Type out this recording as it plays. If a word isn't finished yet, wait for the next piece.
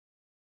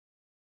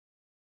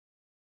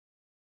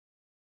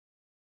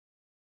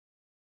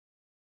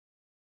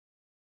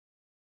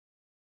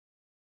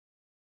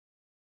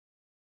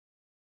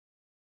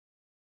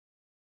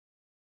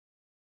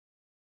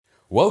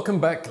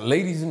Welcome back,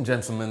 ladies and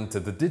gentlemen,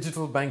 to the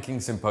Digital Banking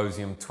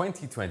Symposium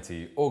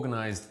 2020,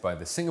 organized by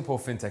the Singapore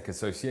FinTech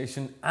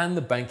Association and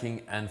the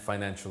Banking and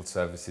Financial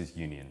Services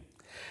Union.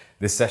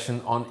 This session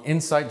on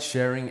insight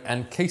sharing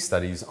and case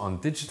studies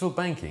on digital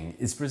banking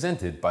is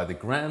presented by the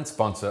grand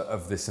sponsor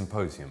of this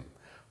symposium,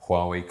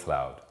 Huawei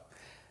Cloud.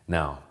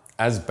 Now,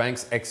 as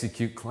banks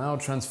execute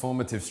cloud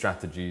transformative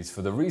strategies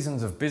for the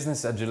reasons of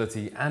business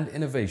agility and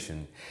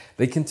innovation,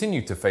 they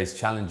continue to face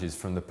challenges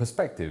from the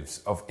perspectives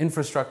of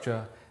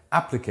infrastructure,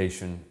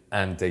 application,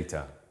 and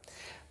data.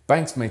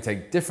 Banks may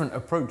take different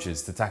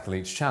approaches to tackle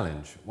each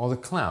challenge, while the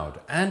cloud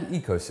and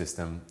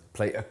ecosystem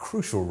play a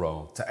crucial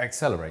role to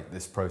accelerate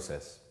this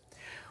process.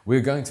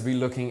 We're going to be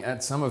looking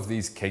at some of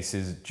these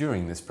cases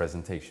during this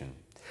presentation.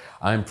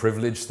 I'm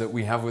privileged that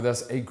we have with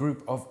us a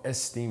group of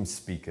esteemed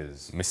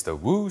speakers. Mr.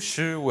 Wu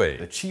Shiwei,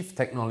 the Chief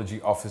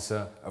Technology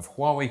Officer of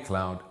Huawei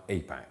Cloud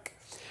APAC.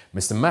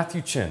 Mr.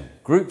 Matthew Chen,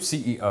 Group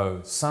CEO,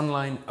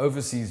 Sunline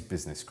Overseas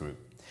Business Group.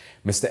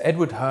 Mr.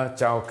 Edward He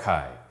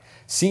Zhaokai,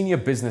 Senior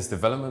Business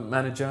Development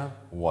Manager,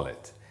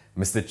 Wallyt.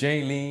 Mr.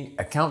 Jay Lee,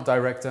 Account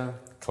Director,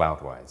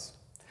 Cloudwise.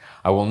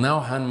 I will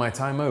now hand my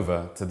time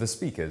over to the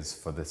speakers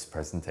for this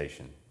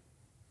presentation.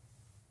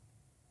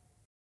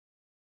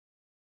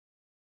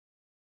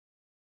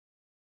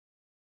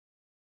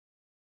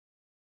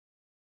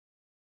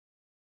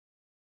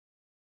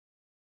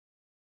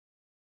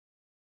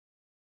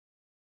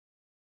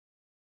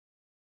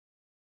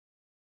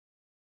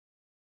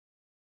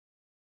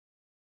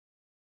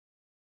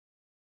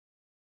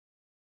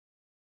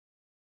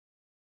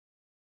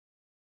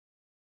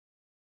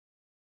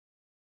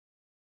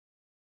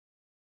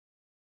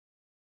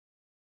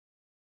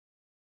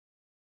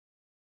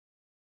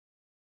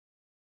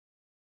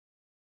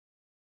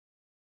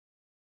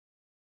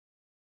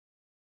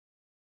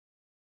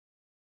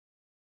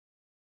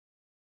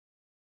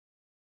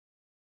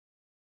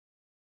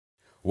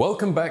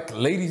 Welcome back,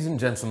 ladies and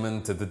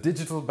gentlemen, to the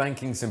Digital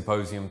Banking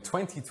Symposium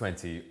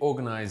 2020,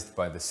 organized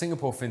by the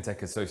Singapore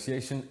FinTech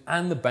Association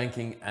and the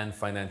Banking and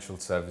Financial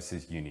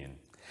Services Union.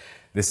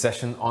 This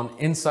session on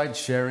insight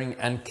sharing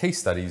and case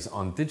studies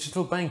on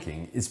digital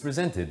banking is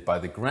presented by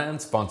the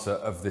grand sponsor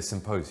of this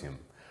symposium,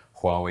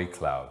 Huawei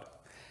Cloud.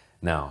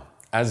 Now,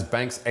 as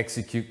banks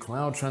execute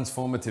cloud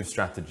transformative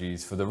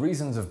strategies for the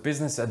reasons of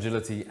business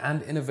agility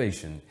and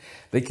innovation,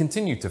 they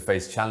continue to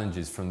face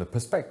challenges from the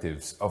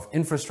perspectives of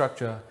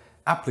infrastructure,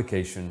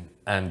 application,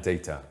 and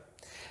data.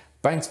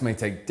 Banks may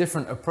take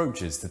different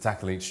approaches to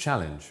tackle each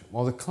challenge,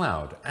 while the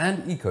cloud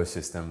and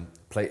ecosystem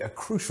play a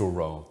crucial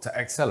role to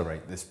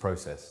accelerate this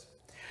process.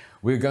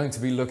 We're going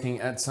to be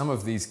looking at some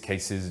of these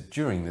cases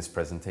during this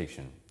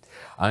presentation.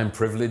 I'm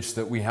privileged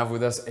that we have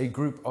with us a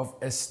group of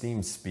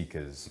esteemed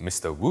speakers.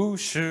 Mr. Wu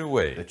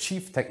Shiwei, the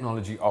Chief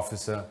Technology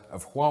Officer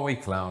of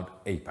Huawei Cloud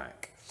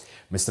APAC.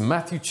 Mr.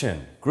 Matthew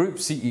Chen, Group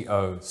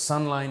CEO,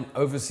 Sunline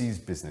Overseas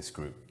Business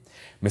Group.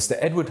 Mr.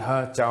 Edward He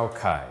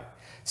Zhaokai,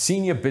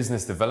 Senior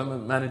Business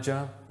Development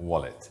Manager,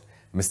 Wallyt.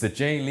 Mr.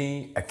 Jay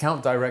Lee,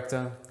 Account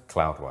Director,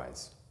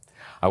 Cloudwise.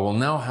 I will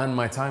now hand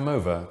my time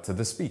over to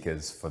the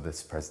speakers for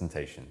this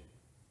presentation.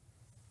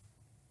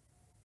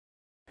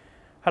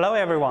 Hello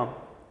everyone.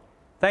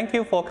 Thank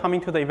you for coming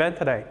to the event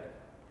today.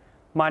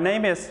 My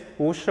name is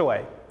Wu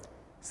Shiwei,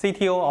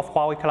 CTO of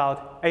Huawei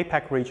Cloud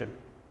APAC region.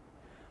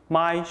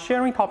 My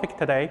sharing topic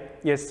today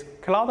is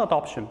cloud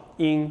adoption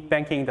in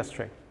banking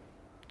industry,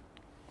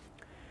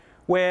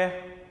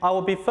 where I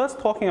will be first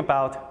talking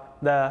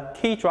about the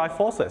key drive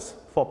forces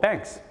for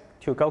banks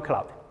to go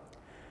cloud,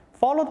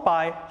 followed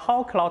by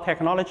how cloud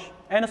technology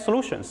and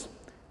solutions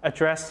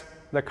address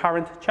the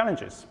current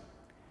challenges.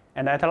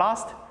 And at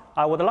last,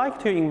 I would like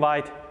to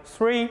invite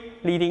 3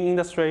 leading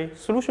industry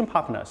solution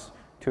partners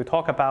to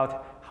talk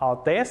about how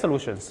their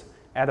solutions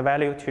add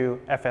value to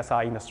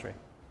FSI industry.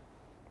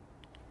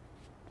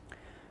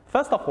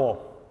 First of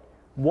all,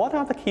 what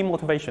are the key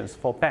motivations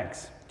for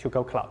banks to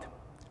go cloud?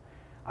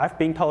 I've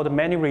been told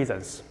many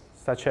reasons,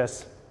 such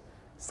as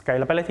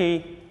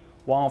scalability,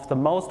 one of the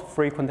most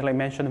frequently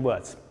mentioned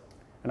words,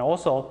 and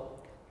also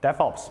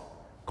DevOps,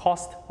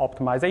 cost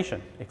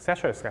optimization,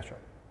 etc., etc.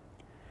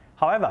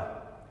 However,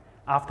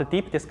 after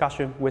deep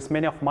discussion with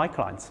many of my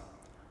clients,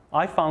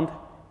 I found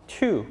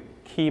 2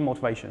 key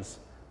motivations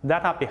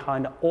that are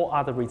behind all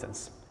other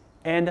reasons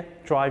and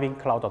driving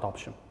cloud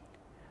adoption.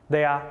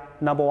 They are,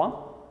 number 1,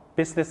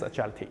 business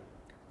agility.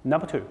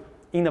 Number 2,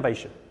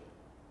 innovation.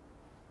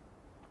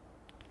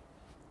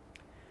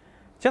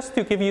 Just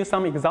to give you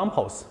some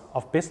examples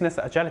of business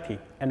agility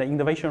and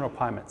innovation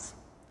requirements,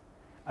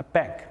 a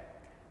bank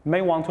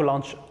may want to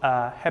launch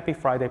a Happy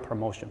Friday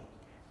promotion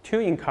to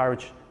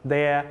encourage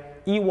their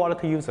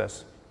e-wallet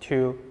users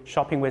to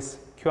shopping with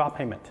QR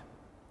payment.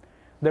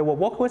 They will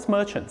work with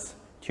merchants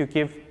to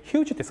give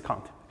huge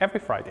discount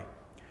every Friday,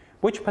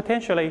 which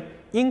potentially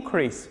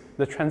increase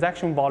the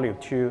transaction volume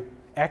to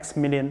X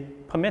million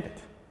per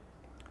minute.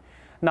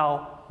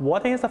 Now,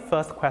 what is the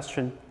first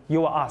question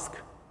you will ask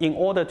in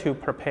order to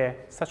prepare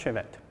such an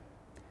event?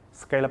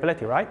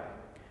 Scalability, right?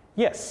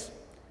 Yes.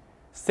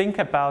 Think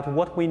about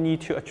what we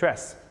need to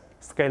address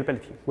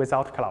scalability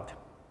without cloud.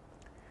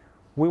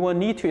 we will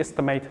need to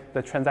estimate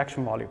the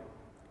transaction volume.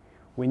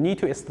 We need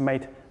to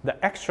estimate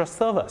the extra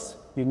servers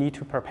you need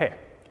to prepare.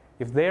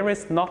 If there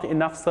is not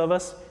enough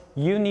servers,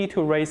 you need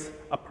to raise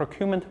a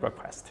procurement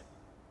request.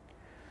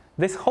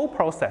 This whole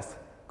process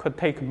could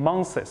take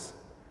months,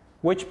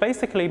 which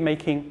basically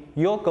making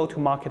your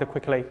go-to-market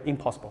quickly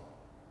impossible.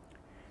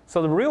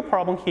 So the real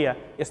problem here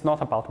is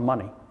not about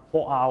money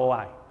or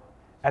ROI,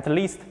 at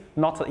least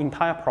not the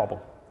entire problem.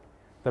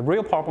 The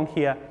real problem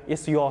here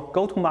is your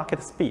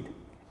go-to-market speed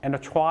and the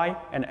try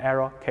and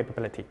error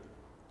capability.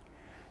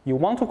 You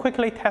want to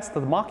quickly test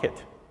the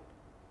market.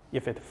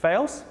 If it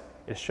fails,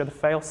 it should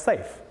fail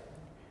safe,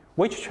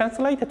 which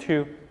translates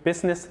to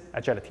business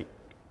agility.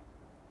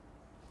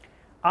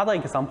 Other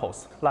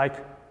examples,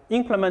 like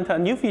implement a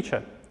new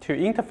feature to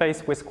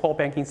interface with core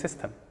banking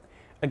system.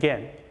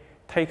 Again,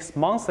 takes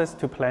months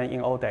to plan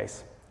in old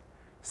days.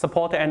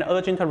 Support an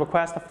urgent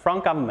request from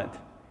government,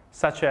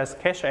 such as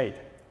cash aid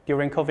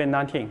during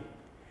COVID-19.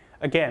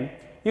 Again,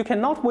 you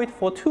cannot wait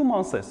for 2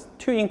 months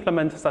to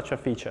implement such a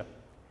feature.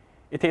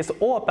 It is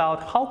all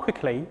about how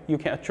quickly you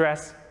can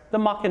address the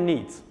market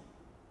needs.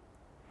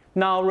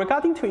 Now,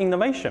 regarding to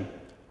innovation,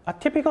 a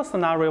typical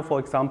scenario, for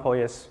example,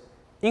 is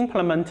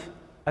implement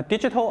a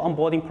digital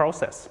onboarding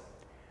process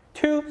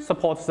to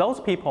support those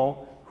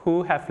people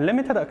who have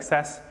limited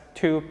access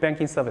to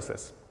banking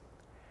services.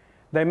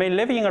 They may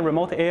live in a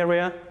remote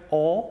area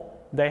or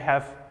they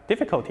have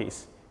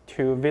difficulties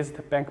to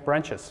visit bank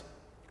branches.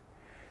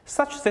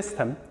 Such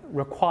system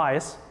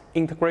requires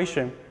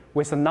integration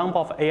with a number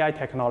of AI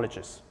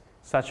technologies,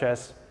 such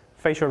as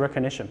facial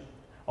recognition,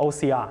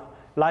 OCR,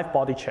 live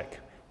body check,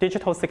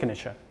 digital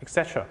signature,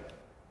 etc.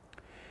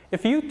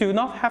 If you do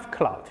not have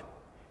cloud,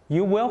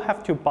 you will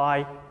have to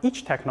buy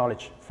each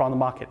technology from the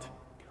market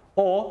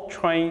or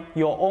train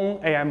your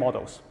own AI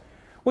models,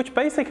 which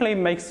basically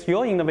makes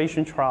your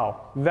innovation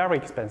trial very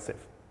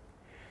expensive.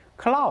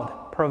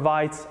 Cloud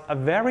provides a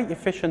very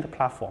efficient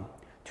platform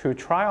to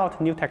try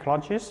out new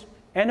technologies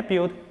and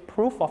build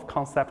proof of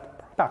concept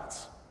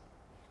products.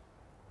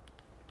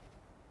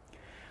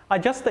 I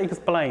just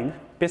explained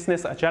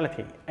business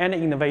agility and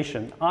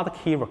innovation are the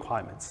key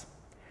requirements.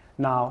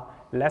 Now,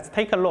 let's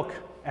take a look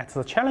at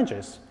the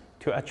challenges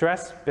to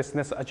address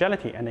business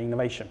agility and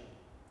innovation.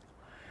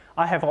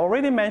 I have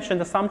already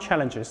mentioned some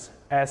challenges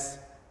as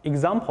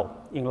example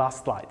in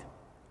last slide.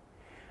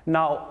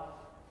 Now,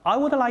 I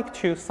would like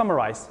to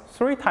summarize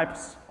 3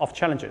 types of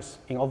challenges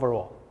in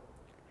overall.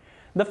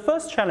 The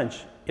first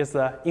challenge is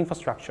the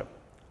infrastructure.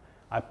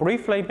 I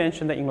briefly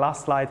mentioned in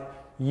last slide,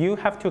 you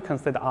have to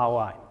consider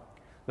ROI,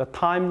 the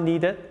time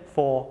needed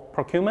for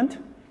procurement,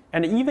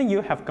 and even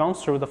you have gone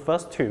through the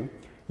first 2,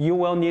 you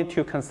will need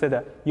to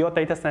consider your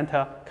data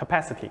center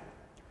capacity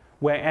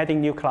when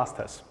adding new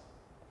clusters.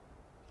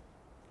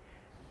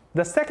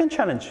 The second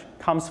challenge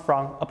comes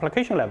from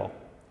application level,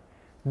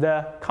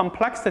 the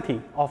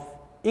complexity of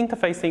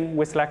interfacing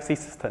with legacy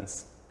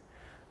systems,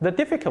 the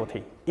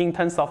difficulty in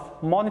terms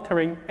of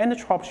monitoring and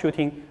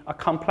troubleshooting a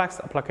complex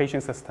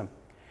application system,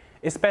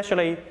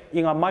 especially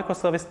in a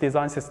microservice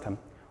design system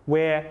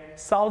where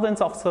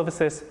thousands of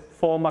services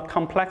form a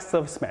complex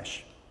service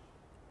mesh.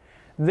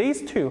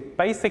 These 2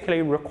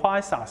 basically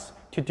requires us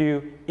to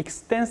do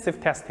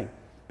extensive testing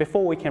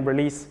before we can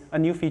release a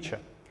new feature,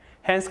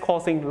 hence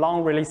causing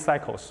long release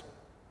cycles.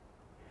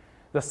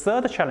 The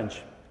third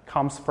challenge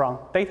comes from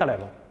data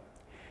level.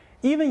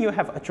 Even you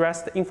have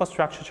addressed the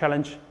infrastructure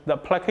challenge, the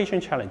application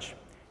challenge,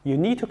 you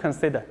need to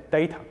consider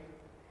data,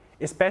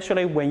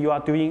 especially when you are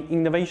doing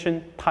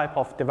innovation type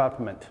of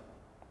development.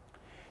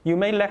 You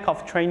may lack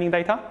of training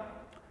data,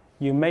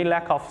 you may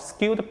lack of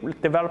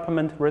skilled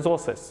development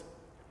resources.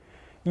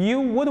 You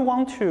would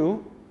want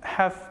to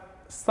have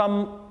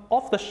some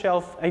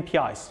off-the-shelf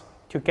APIs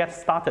to get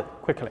started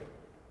quickly.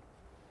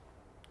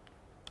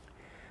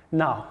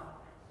 Now,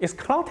 is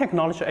cloud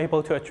technology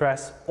able to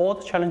address all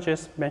the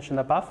challenges mentioned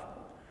above?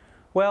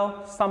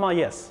 Well, some are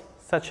yes,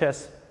 such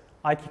as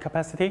IT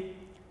capacity,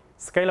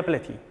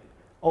 scalability,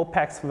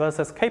 OPEX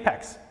versus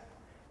CAPEX,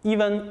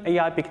 even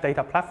AI big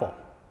data platform.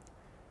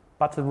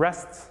 But the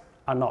rest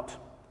are not.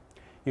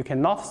 You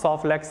cannot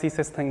solve legacy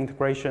system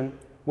integration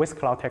with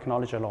cloud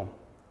technology alone.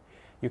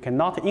 You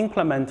cannot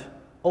implement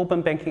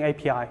open banking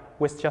API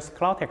with just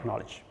cloud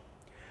technology.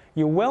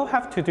 You will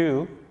have to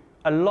do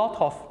a lot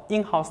of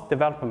in-house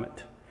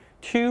development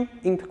to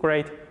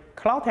integrate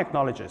cloud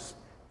technologies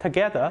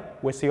together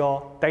with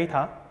your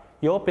data,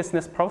 your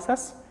business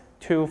process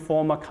to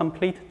form a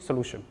complete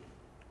solution.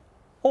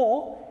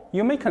 Or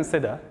you may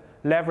consider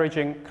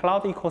leveraging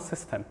cloud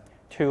ecosystem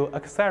to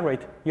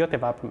accelerate your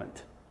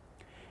development.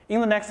 In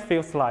the next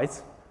few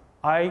slides,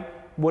 I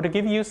would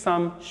give you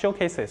some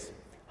showcases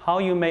how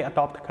you may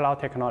adopt cloud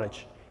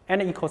technology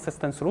and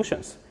ecosystem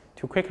solutions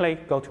to quickly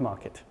go to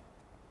market.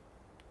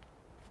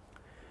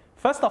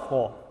 First of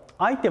all,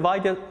 I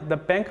divided the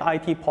bank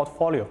IT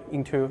portfolio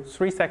into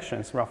 3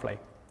 sections roughly.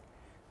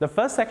 The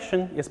first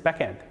section is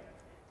backend,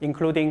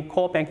 including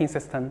core banking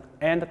system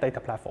and data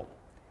platform.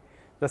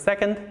 The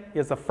second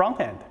is the front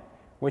end,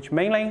 which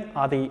mainly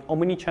are the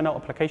omni-channel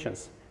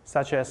applications,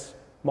 such as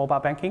mobile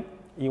banking,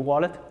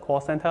 e-wallet, call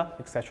center,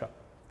 etc.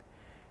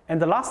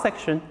 And the last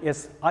section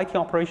is IT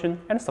operation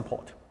and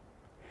support.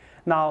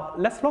 Now,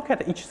 let's look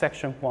at each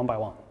section one by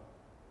one.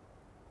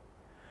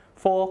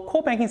 For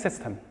core banking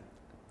system,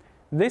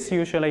 this is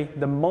usually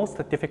the most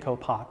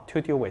difficult part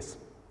to deal with.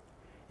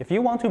 If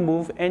you want to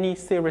move any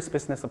serious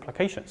business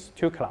applications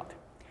to cloud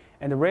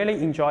and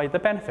really enjoy the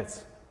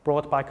benefits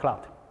brought by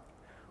cloud,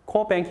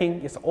 core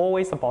banking is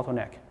always a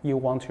bottleneck you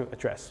want to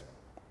address.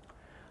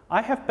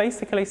 I have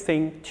basically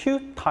seen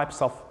two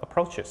types of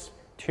approaches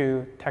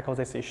to tackle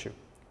this issue.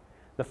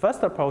 The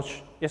first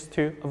approach is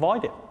to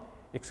avoid it.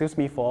 Excuse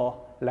me for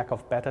lack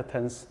of better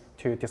terms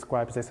to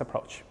describe this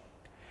approach.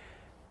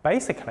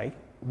 Basically,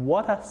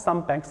 what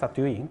some banks are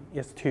doing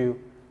is to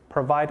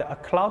provide a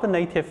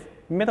cloud-native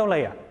middle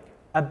layer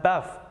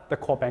above the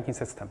core banking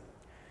system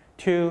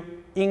to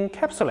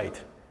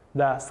encapsulate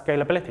the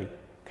scalability,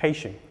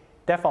 caching,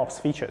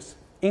 DevOps features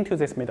into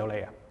this middle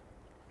layer.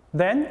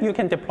 Then you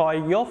can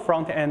deploy your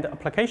front-end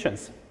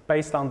applications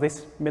based on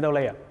this middle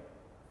layer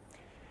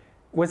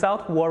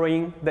without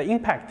worrying the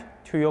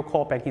impact to your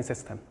core banking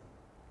system.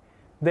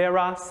 There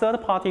are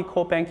third-party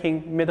core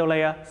banking middle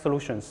layer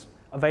solutions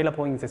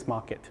available in this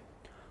market,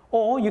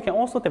 or you can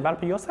also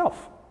develop it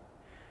yourself.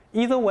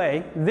 Either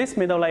way, this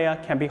middle layer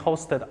can be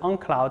hosted on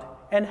cloud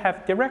and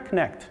have direct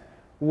connect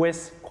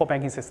with core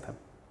banking system.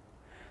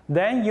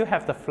 Then you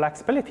have the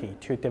flexibility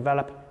to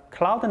develop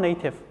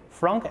cloud-native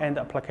front-end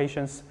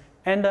applications,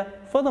 and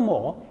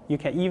furthermore, you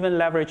can even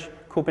leverage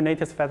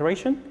Kubernetes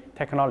federation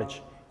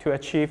technology to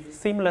achieve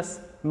seamless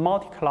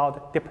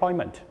multi-cloud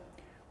deployment,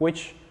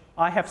 which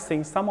I have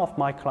seen some of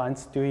my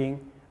clients doing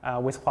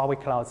with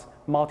Huawei Cloud's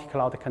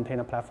multi-cloud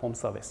container platform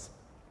service.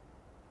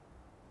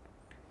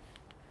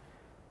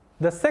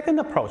 The second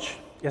approach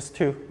is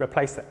to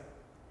replace it.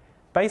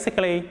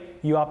 Basically,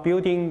 you are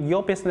building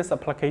your business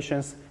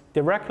applications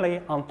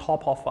directly on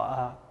top of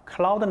a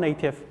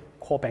cloud-native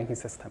core banking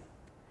system.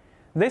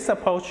 This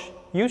approach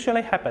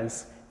usually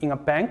happens in a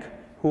bank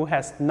who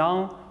has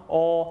none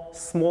or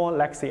small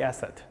legacy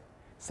asset,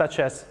 such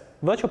as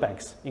virtual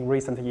banks in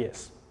recent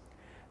years.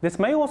 This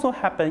may also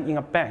happen in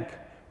a bank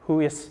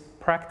who is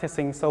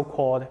practicing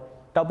so-called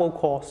double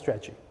core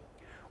strategy,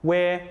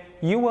 where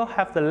you will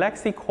have the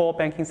legacy core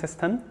banking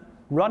system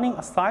running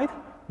aside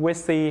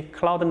with the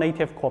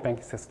cloud-native core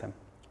banking system.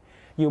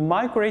 You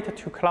migrate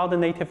to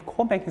cloud-native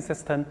core banking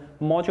system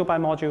module by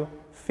module,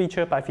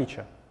 feature by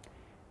feature.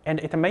 And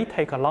it may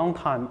take a long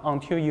time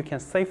until you can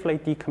safely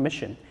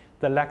decommission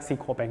the legacy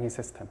core banking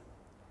system.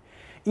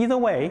 Either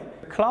way,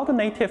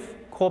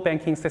 cloud-native core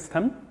banking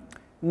system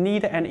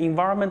need an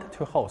environment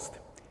to host,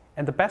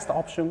 and the best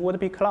option would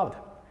be cloud,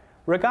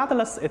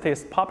 regardless it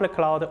is public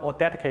cloud or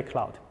dedicated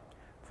cloud.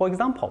 For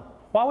example,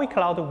 Huawei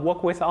Cloud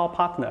work with our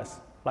partners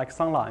like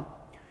Sunline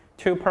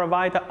to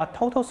provide a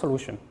total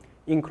solution,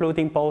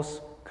 including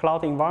both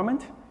cloud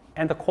environment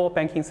and the core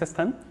banking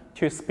system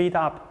to speed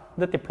up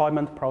the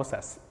deployment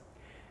process.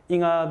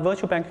 In a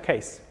virtual bank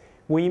case,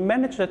 we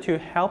managed to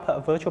help a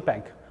virtual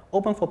bank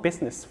open for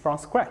business from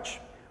scratch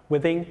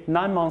within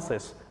 9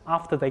 months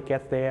after they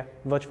get their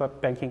virtual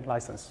banking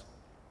license.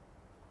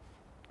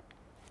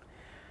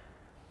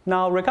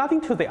 Now,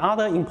 regarding to the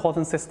other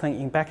important system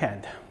in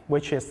backend,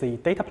 which is the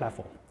data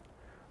platform,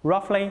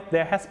 roughly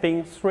there has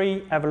been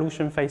 3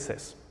 evolution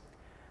phases.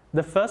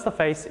 The first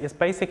phase is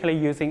basically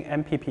using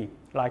MPP,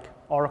 like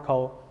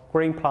Oracle,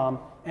 Greenplum,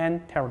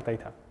 and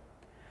Teradata.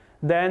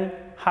 Then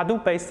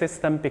Hadoop-based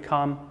system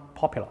become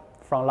popular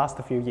from last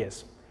few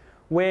years,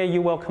 where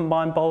you will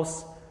combine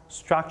both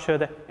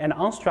structured and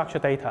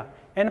unstructured data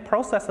and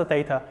process the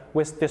data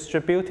with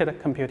distributed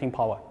computing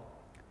power.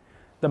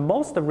 The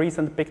most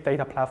recent big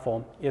data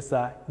platform is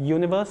a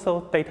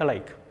universal data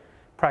lake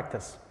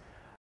practice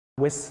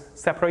with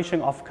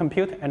separation of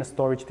compute and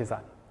storage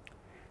design.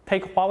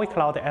 Take Huawei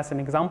Cloud as an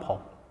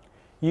example.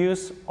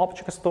 Use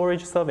Object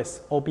Storage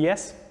Service,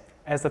 OBS,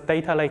 as a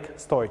data lake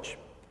storage.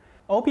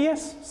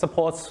 OBS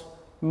supports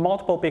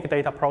multiple big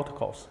data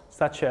protocols,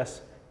 such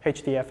as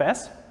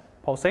HDFS,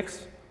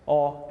 POSIX,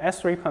 or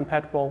S3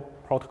 compatible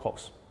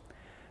protocols.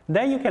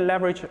 Then you can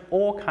leverage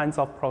all kinds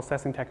of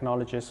processing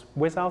technologies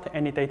without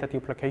any data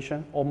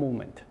duplication or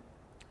movement,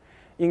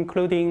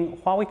 including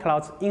Huawei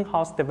Cloud's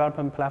in-house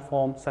development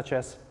platform, such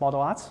as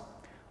ModelArts,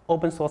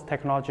 open source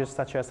technologies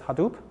such as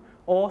Hadoop,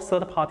 or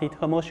third-party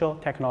commercial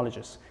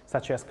technologies,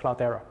 such as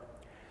Cloudera.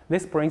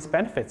 This brings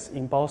benefits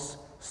in both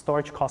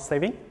storage cost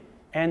saving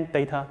and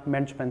data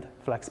management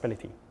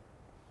flexibility.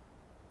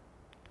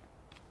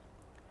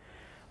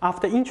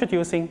 After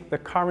introducing the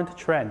current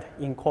trend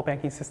in core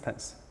banking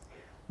systems,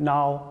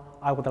 now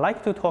I would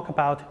like to talk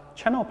about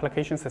channel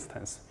application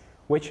systems,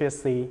 which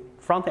is the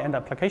front-end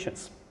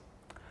applications.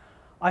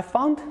 I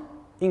found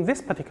in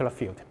this particular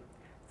field,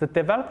 the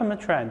development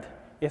trend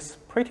is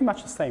pretty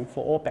much the same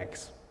for all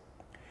banks.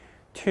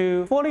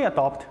 To fully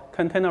adopt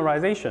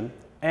containerization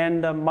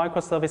and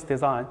microservice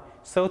design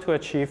so to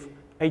achieve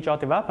agile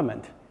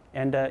development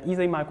and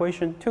easy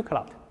migration to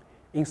cloud,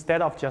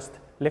 instead of just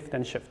lift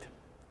and shift.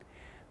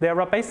 There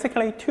are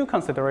basically 2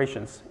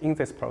 considerations in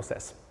this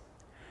process.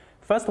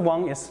 First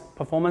one is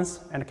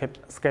performance and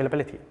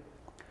scalability.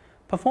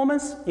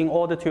 Performance in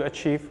order to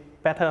achieve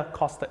better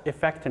cost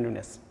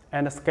effectiveness,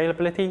 and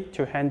scalability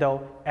to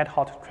handle ad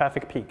hoc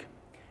traffic peak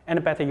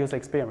and better user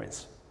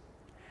experience.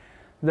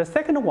 The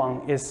second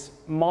one is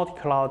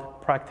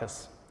multi-cloud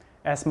practice,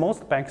 as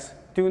most banks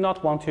do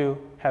not want to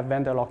have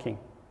vendor lock-in.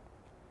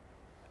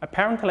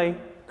 Apparently,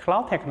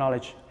 cloud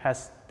technology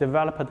has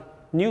developed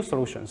new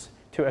solutions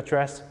to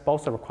address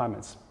both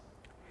requirements.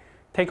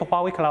 Take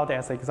Huawei Cloud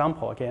as an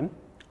example again.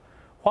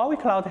 Huawei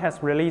Cloud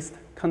has released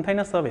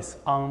container service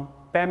on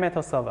bare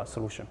metal server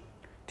solution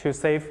to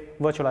save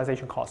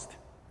virtualization cost.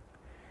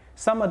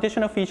 Some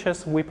additional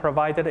features we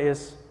provided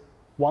is,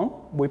 one,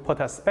 we put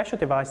a special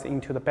device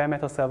into the bare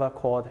metal server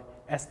called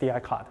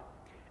SDI card,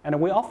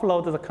 and we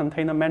offload the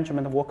container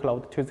management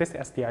workload to this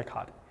SDI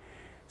card.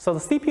 So the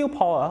CPU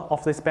power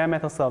of this bare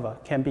metal server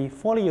can be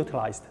fully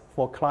utilized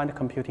for client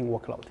computing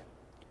workload.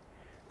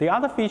 The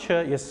other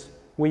feature is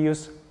we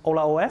use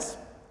Ola OS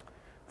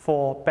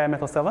for bare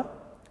metal server.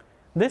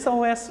 This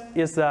OS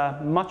is a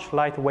much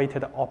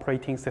lightweighted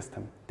operating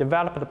system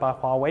developed by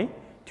Huawei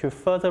to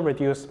further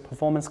reduce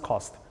performance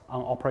cost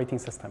on operating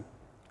system.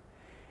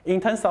 In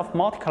terms of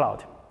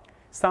multi-cloud,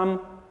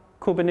 some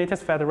Kubernetes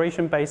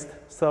Federation-based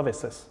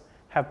services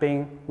have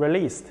been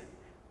released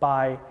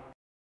by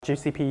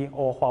GCP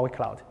or Huawei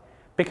Cloud,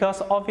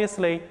 because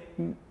obviously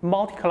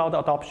multi-cloud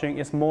adoption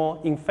is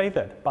more in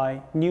favored by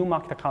new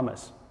market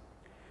comers.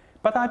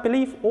 But I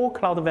believe all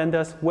cloud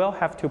vendors will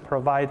have to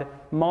provide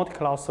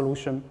multi-cloud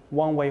solution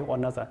one way or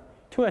another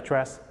to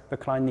address the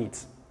client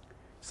needs.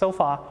 So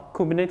far,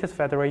 Kubernetes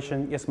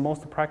Federation is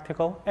most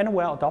practical and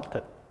well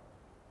adopted.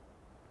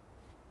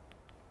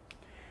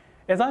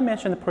 As I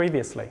mentioned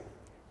previously,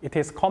 it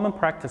is common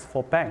practice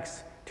for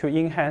banks to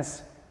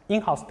enhance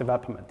in-house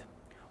development,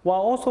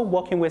 while also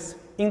working with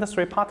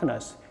industry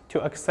partners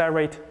to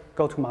accelerate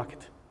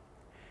go-to-market.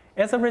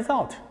 As a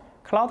result,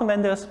 cloud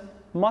vendors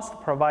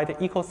must provide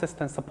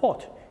ecosystem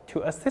support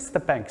to assist the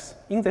banks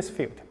in this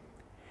field.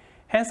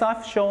 Hence,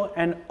 I've shown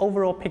an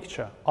overall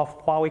picture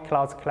of Huawei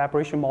Cloud's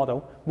collaboration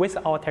model with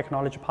our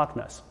technology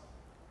partners.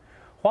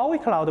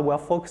 Huawei Cloud will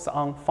focus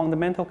on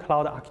fundamental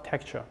cloud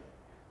architecture,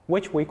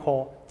 which we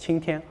call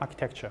Qingtian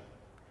architecture,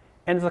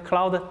 and the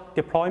cloud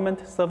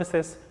deployment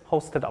services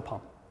hosted upon,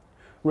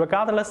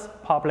 regardless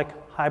public,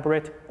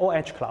 hybrid, or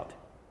edge cloud.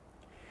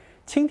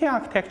 Qingtian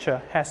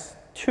architecture has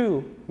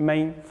two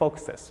main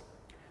focuses.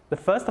 The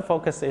first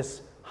focus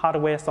is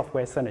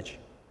hardware-software synergy.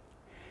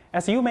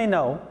 As you may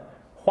know,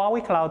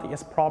 Huawei Cloud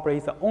is probably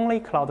the only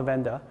cloud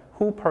vendor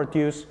who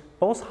produce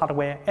both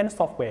hardware and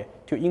software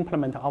to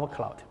implement our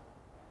cloud.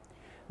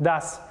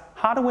 Thus,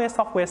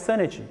 hardware-software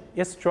synergy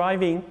is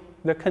driving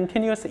the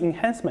continuous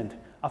enhancement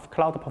of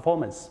cloud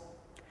performance.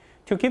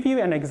 To give you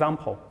an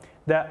example,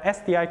 the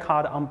SDI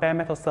card on bare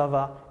metal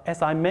server,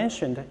 as I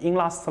mentioned in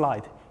last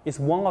slide,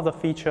 is one of the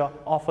features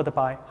offered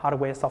by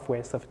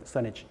hardware-software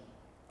synergy.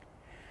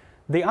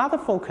 The other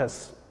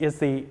focus is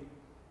the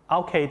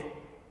Arcade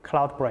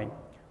Cloud Brain,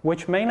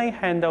 which mainly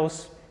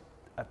handles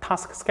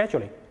task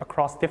scheduling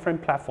across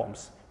different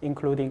platforms,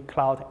 including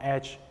cloud,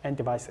 edge, and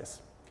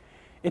devices.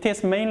 It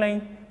is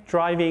mainly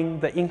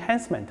driving the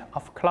enhancement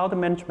of cloud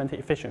management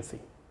efficiency.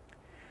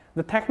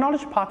 The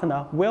technology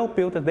partner will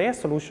build their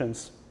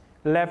solutions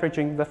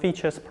leveraging the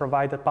features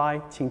provided by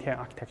Qingtian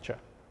architecture.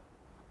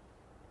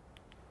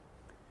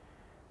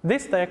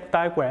 This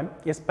diagram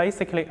is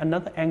basically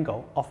another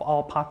angle of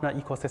our partner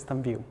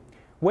ecosystem view,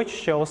 which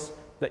shows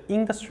the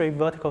industry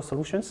vertical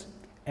solutions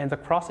and the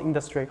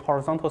cross-industry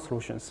horizontal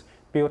solutions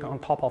built on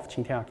top of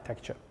Qingtian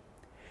architecture.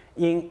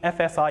 In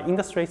FSI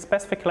industry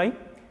specifically,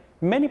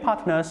 many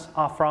partners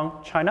are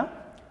from China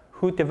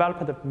who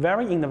developed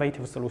very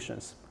innovative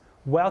solutions,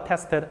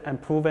 well-tested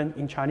and proven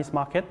in Chinese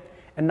market,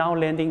 and now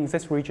landing in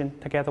this region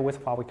together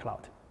with Huawei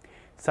Cloud,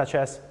 such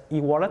as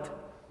e-wallet,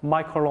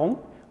 microloan,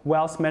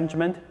 wealth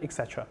management,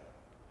 etc.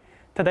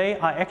 Today,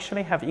 I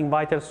actually have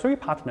invited 3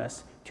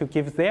 partners to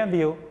give their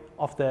view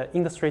of the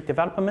industry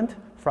development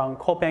from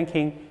core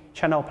banking,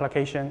 channel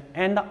application,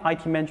 and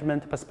IT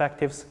management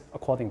perspectives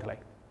accordingly.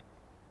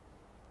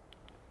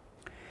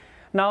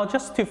 Now,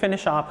 just to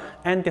finish up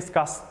and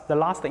discuss the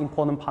last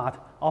important part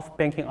of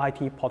banking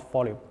IT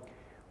portfolio,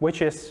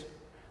 which is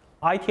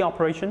IT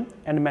operation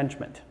and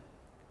management.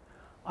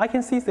 I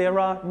can see there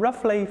are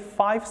roughly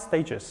 5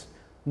 stages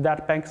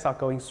that banks are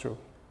going through.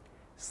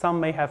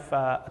 Some may have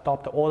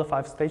adopted all the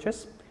 5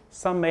 stages.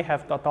 Some may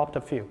have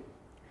adopted a few.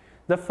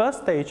 The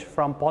first stage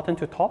from bottom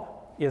to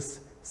top is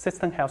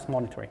system health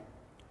monitoring.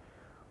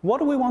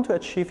 What we want to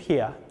achieve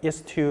here is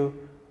to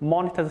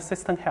monitor the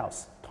system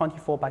health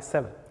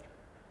 24/7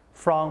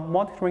 from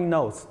monitoring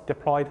nodes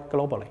deployed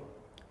globally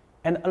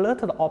and alert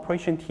the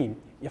operation team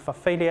if a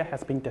failure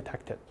has been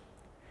detected.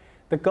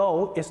 The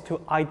goal is to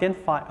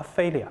identify a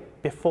failure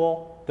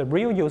before the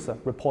real user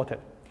reported,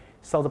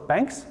 so the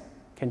banks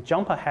can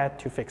jump ahead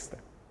to fix it.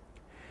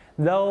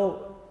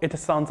 Though it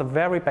sounds a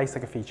very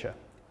basic feature,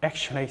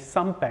 actually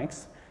some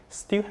banks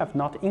still have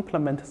not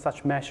implemented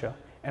such measure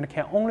and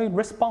can only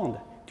respond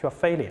to a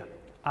failure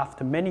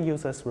after many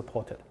users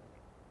reported.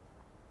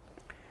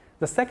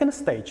 The second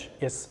stage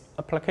is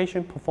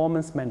Application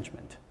Performance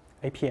Management,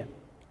 APM.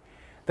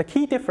 The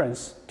key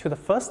difference to the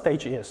first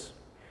stage is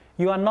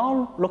you are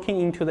now looking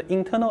into the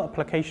internal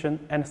application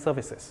and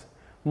services,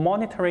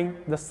 monitoring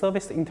the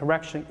service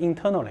interaction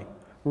internally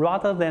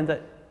rather than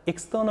the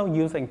external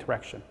user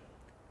interaction.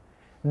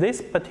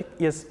 This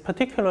is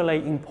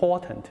particularly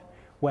important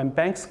when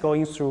banks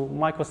going through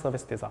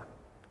microservice design.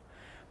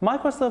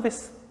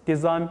 Microservice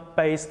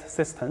design-based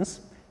systems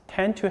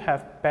tend to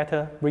have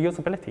better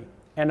reusability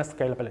and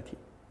scalability.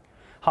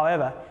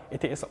 However,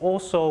 it is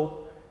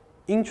also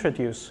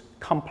introduce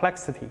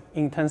complexity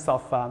in terms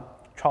of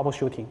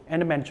troubleshooting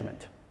and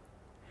management.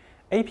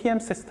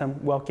 APM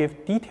system will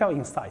give detailed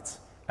insights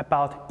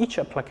about each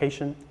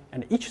application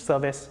and each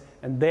service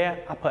and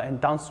their upper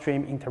and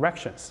downstream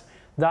interactions,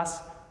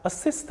 thus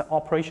assist the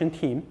operation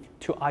team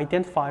to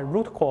identify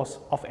root cause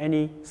of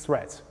any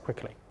threats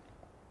quickly.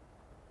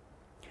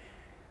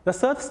 The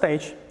third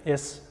stage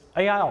is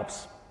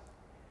AIOps.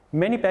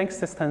 Many bank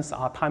systems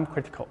are time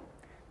critical.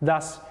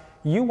 Thus,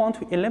 you want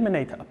to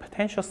eliminate a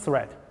potential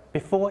threat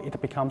before it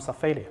becomes a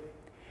failure.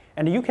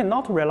 And you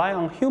cannot rely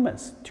on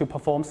humans to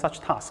perform such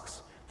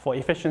tasks for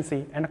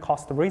efficiency and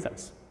cost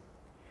reasons.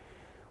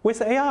 With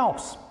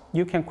AIOps,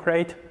 you can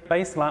create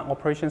baseline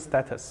operation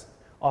status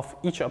of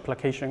each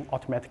application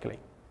automatically.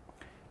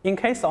 In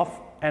case of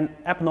an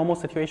abnormal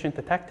situation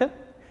detected,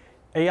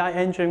 AI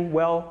engine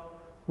will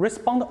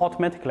respond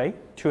automatically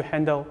to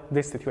handle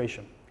this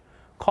situation.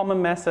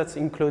 Common methods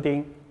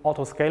including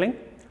auto-scaling,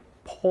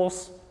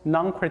 pause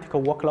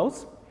non-critical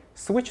workloads,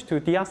 switch to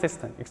DR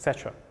system,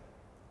 etc.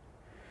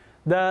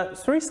 The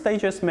three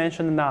stages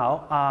mentioned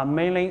now are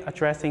mainly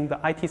addressing the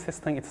IT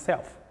system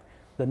itself.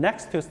 The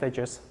next two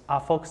stages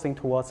are focusing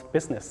towards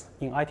business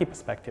in IT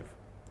perspective.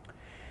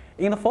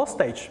 In the fourth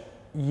stage,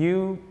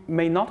 you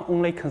may not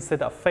only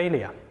consider a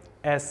failure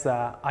as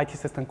an IT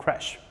system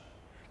crash,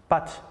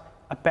 but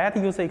a bad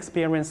user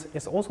experience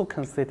is also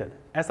considered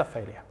as a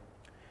failure.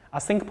 A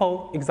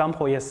simple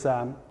example is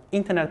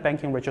internet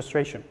banking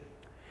registration.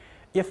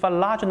 If a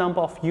large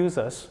number of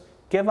users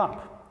give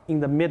up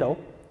in the middle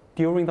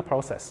during the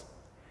process,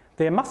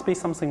 there must be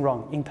something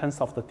wrong in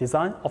terms of the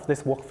design of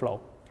this workflow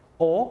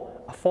or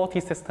a faulty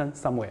system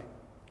somewhere.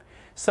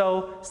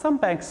 So some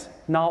banks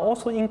now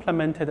also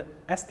implemented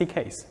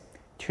SDKs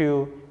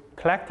to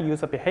collect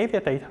user behavior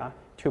data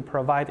to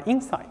provide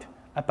insight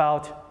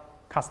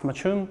about customer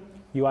churn,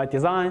 UI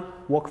design,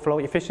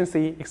 workflow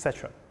efficiency,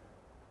 etc.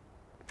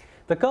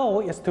 The goal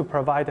is to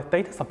provide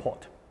data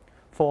support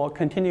for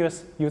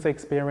continuous user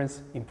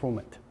experience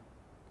improvement.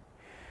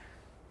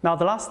 Now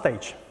the last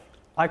stage,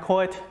 I call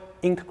it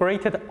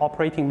integrated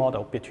operating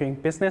model between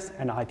business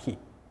and IT.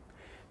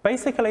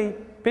 Basically,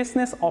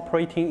 business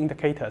operating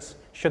indicators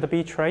should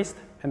be traced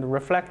and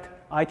reflect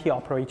IT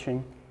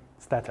operating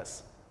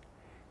status.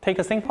 Take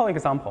a simple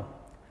example.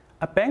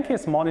 A bank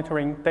is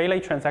monitoring daily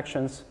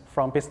transactions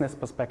from business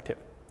perspective.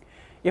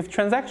 If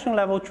transaction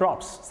level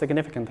drops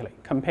significantly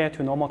compared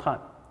to normal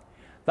time,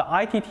 the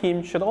IT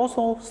team should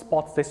also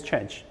spot this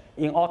change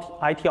in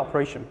IT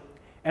operation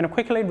and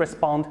quickly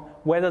respond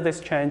whether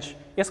this change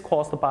is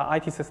caused by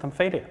IT system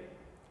failure.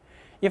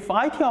 If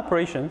IT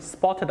operations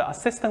spotted a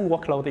system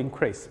workload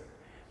increase,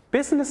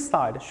 business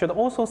side should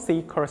also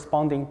see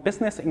corresponding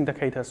business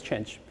indicators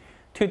change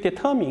to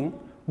determine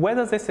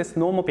whether this is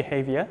normal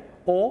behavior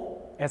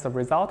or as a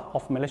result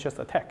of malicious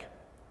attack.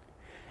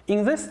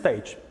 In this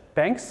stage,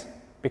 banks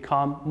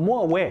become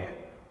more aware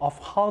of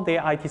how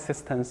their IT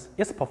systems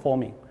is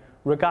performing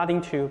regarding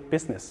to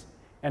business,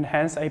 and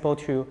hence able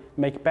to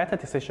make better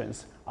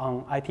decisions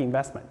on IT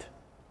investment.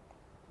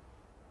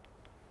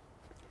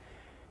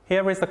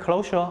 Here is the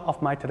closure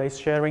of my today's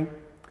sharing.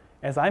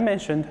 As I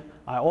mentioned,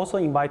 I also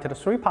invited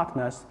 3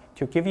 partners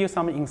to give you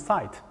some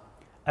insight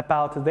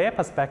about their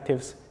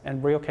perspectives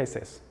and real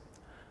cases.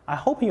 I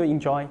hope you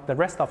enjoy the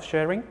rest of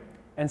sharing,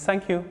 and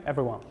thank you,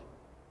 everyone.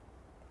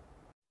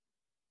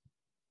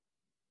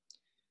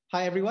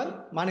 Hi, everyone.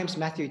 My name is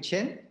Matthew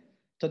Chen.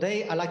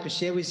 Today, I'd like to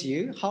share with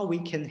you how we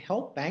can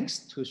help banks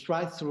to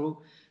strive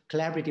through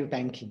collaborative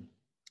banking.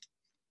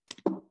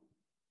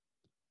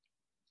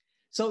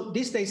 So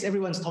these days,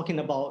 everyone's talking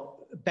about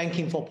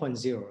banking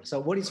 4.0. So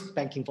what is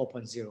banking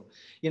 4.0?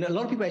 A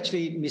lot of people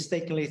actually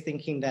mistakenly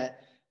thinking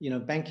that,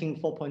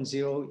 banking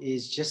 4.0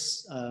 is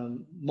just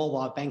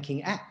mobile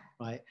banking app,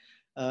 right?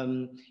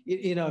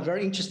 A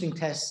very interesting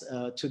test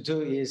to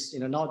do is,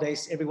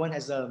 nowadays everyone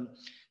has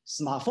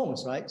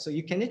smartphones, right? So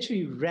you can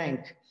actually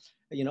rank,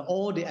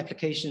 all the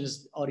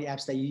applications, all the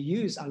apps that you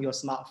use on your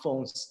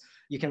smartphones.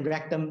 You can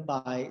rank them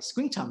by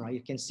screen time, right?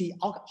 You can see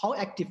how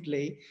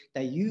actively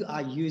that you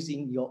are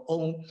using your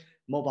own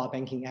mobile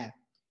banking app.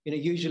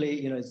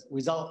 Usually,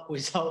 without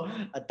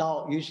a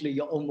doubt, usually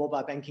your own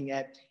mobile banking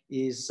app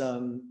is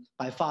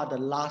by far the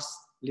last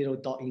little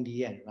dot in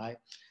the end, right?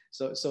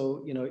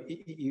 So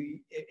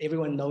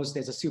everyone knows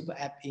there's a super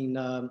app in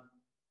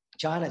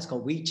China. It's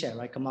called WeChat,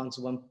 right? Commands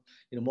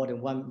more than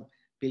 1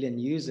 billion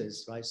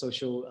users, right?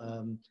 Social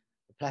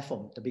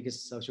platform, the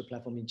biggest social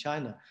platform in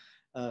China.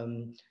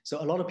 So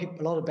a lot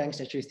of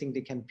banks actually think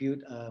they can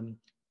build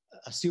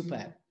a super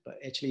app but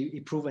actually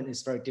it proven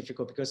it's very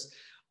difficult because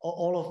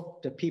all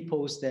of the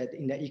peoples that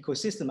in the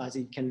ecosystem, as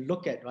you can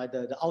look at, right,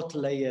 the outer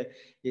layer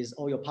is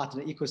all your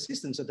partner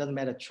ecosystem. So it doesn't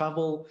matter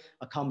travel,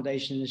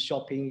 accommodation,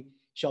 shopping,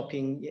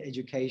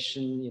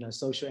 education,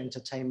 social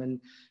entertainment,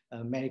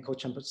 medical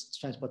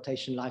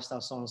transportation,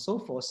 lifestyle, so on and so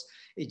forth.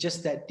 It's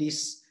just that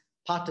these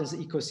partners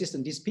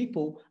ecosystem, these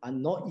people are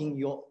not in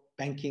your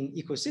banking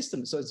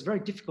ecosystem. So it's very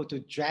difficult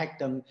to drag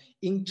them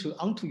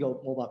onto your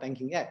mobile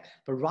banking app,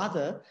 but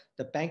rather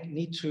the bank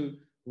need to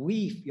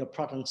weave your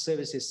product and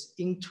services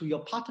into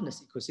your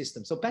partners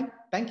ecosystem. So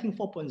banking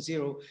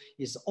 4.0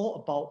 is all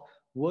about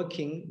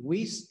working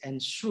with and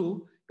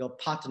through your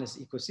partners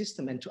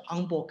ecosystem and to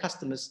onboard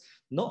customers,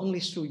 not only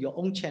through your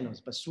own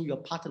channels, but through your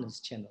partners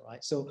channel,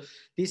 right? So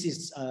this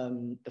is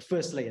the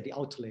first layer, the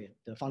outer layer,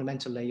 the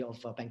fundamental layer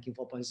of banking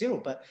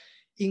 4.0. But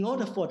in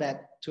order for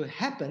that to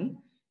happen,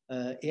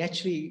 it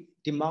actually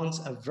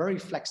demands a very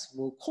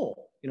flexible core.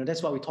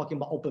 That's why we're talking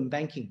about open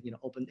banking,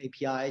 open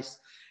APIs.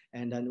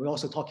 And then we're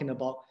also talking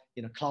about,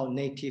 cloud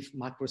native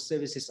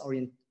microservices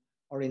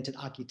oriented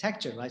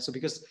architecture, right? So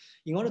because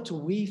in order to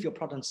weave your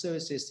product and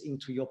services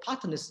into your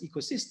partners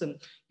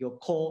ecosystem, your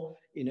core,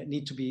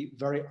 need to be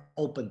very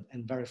open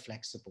and very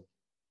flexible,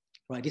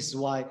 right? This is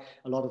why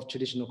a lot of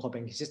traditional core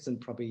banking system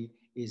probably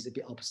is a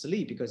bit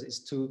obsolete because it's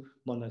too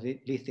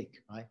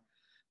monolithic, right?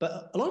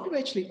 But a lot of people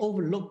actually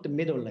overlook the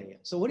middle layer.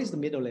 So what is the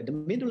middle layer? The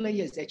middle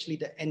layer is actually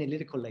the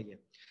analytical layer.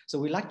 So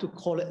we like to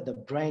call it the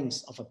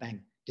brains of a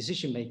bank,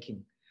 decision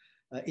making.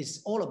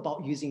 It's all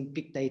about using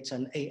big data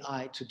and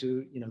AI to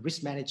do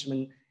risk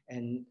management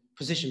and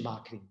position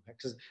marketing.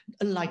 Because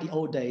unlike the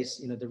old days,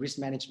 the risk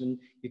management,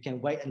 you can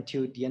wait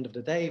until the end of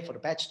the day for the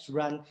batch to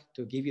run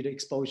to give you the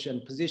exposure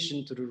and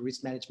position to do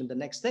risk management the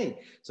next day.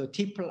 So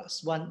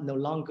T+1 no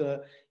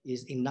longer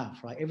is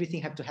enough, right?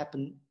 Everything have to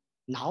happen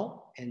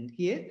now and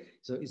here.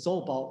 So it's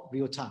all about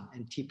real time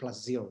and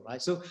T+0,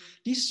 right? So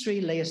these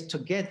three layers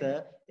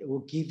together, it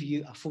will give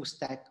you a full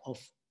stack of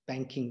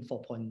banking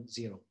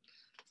 4.0.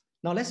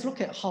 Now let's look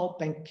at how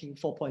banking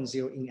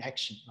 4.0 in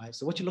action, right?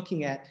 So what you're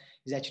looking at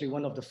is actually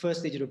one of the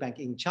first digital bank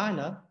in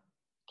China.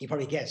 You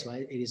probably guess,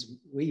 right? It is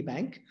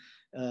WeBank.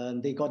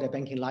 They got their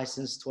banking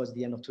license towards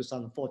the end of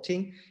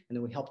 2014, and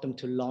then we helped them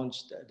to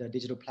launch the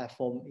digital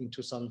platform in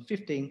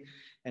 2015.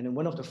 And then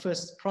one of the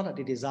first product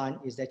they designed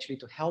is actually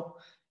to help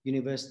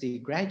university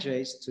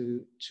graduates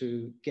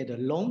to get a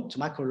loan, to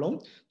micro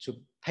loan, to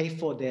pay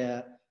for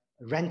their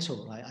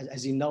rental, right?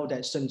 As you know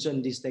that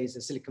Shenzhen these days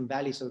is Silicon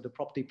Valley, so the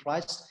property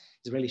price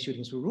is really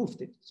shooting through the roof.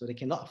 So they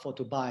cannot afford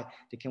to buy,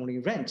 they can only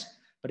rent,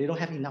 but they don't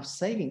have enough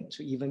saving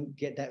to even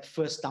get that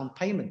first down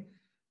payment.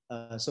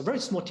 So very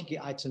small ticket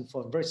item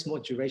for a very small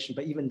duration,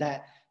 but even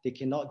that, they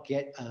cannot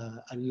get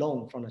a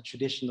loan from a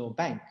traditional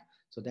bank.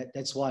 So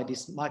that's why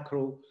this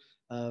micro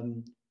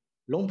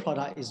loan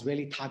product is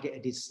really targeted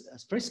at this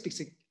very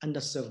specific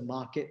underserved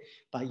market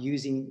by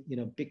using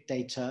big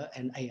data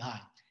and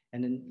AI.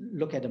 And then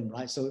look at them,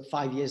 right? So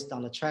 5 years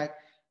down the track,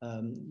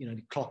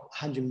 they clock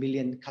 100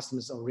 million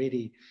customers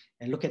already.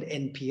 And look at the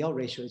NPL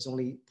ratio, it's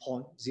only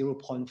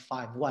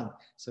 0.51.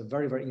 So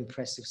very, very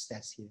impressive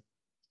stats here.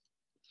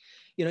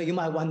 You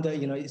might wonder,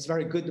 it's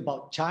very good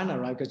about China,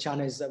 right? Because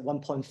China is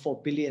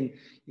 1.4 billion,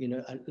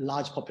 a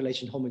large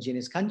population,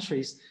 homogeneous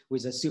countries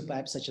with a super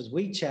app such as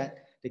WeChat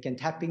they can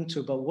tap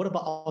into. But what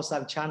about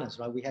outside China,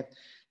 right? We have,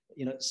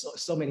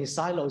 so many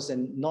silos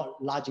and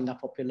not large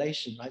enough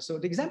population, right? So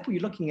the example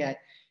you're looking at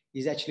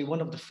is actually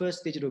one of the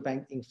first digital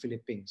bank in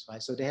Philippines,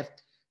 right? So they have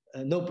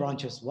no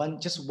branches,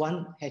 just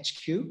one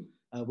HQ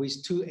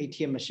with 2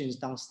 ATM machines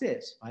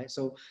downstairs, right?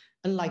 So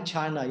unlike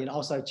China,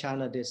 outside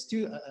China, there's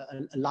still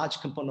a large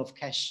component of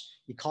cash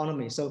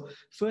economy. So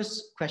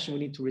first question we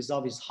need to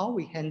resolve is how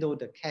we handle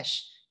the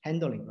cash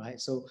handling, right?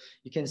 So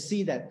you can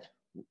see that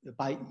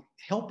by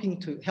helping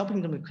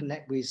them to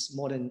connect with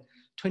more than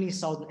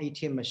 20,000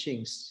 ATM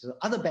machines, so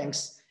other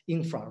banks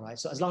infra, right?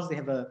 So as long as they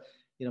have a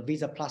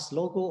Visa Plus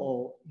logo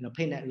or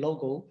PayNet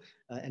logo,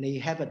 and then you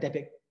have a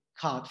debit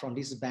card from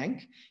this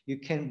bank, you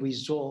can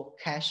withdraw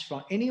cash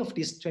from any of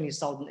these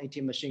 20,000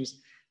 ATM machines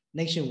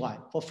nationwide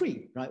for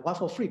free, right? Why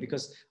for free?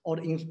 Because all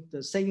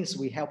the savings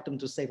we help them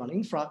to save on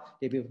infra,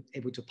 they'll be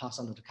able to pass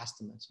on to the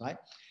customers, right?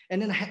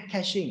 And then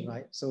cash in,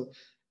 right? So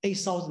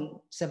 8,000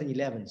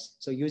 7-Elevens.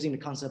 So using the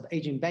concept of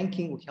agent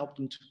banking, we help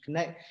them to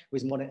connect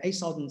with more than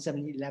 8,000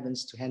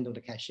 7-Elevens to handle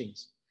the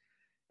cash-ins.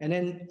 And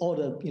then all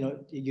the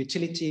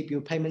utility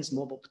bill payments,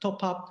 mobile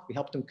top up, we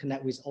help them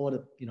connect with all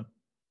the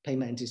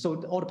payment entities.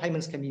 So all the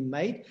payments can be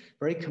made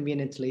very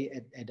conveniently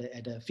at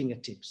the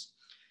fingertips.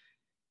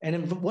 And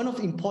then one of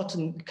the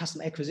important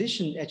customer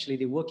acquisition, actually,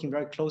 they're working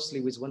very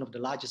closely with one of the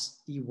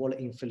largest e-wallet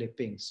in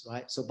Philippines,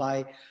 right? So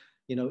by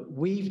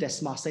weave their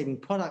smart saving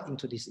product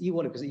into this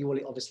e-wallet, because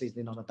e-wallet obviously is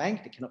not a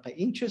bank, they cannot pay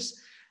interest.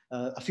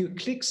 A few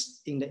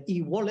clicks in the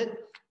e-wallet,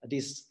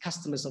 these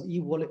customers of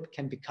e-wallet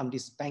can become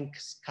these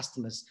bank's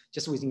customers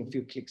just within a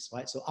few clicks,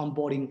 right? So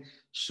onboarding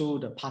through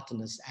the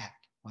partners app,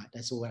 right?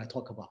 That's what I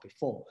talked about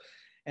before.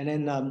 And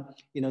then,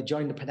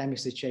 during the pandemic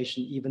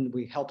situation, even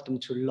we helped them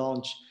to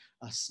launch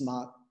a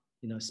smart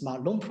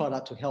smart loan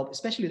product to help,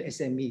 especially the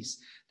SMEs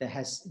that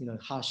has,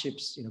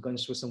 hardships, going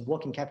through some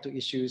working capital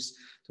issues,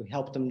 to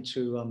help them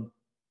to,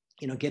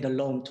 get a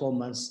loan 12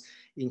 months,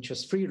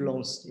 interest-free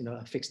loans,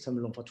 a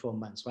fixed-term loan for 12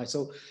 months, right?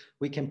 So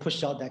we can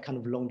push out that kind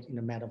of loan in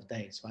a matter of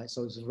days, right?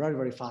 So it's a very,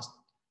 very fast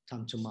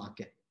time to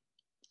market.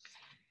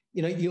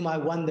 You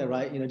might wonder,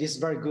 right? This is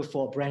very good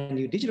for a brand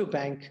new digital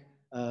bank,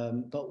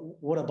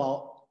 but what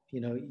about,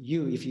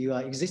 if you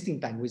are existing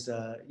bank with,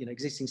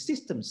 existing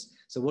systems?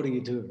 So what do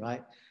you do,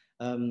 right?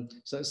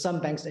 So some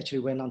banks actually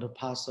went on the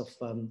path of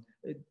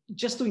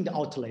just doing the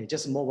outer layer,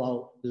 just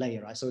mobile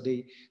layer, right? So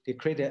they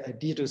created a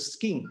digital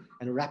skin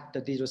and wrapped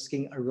the digital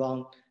skin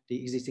around the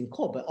existing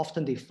core, but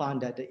often they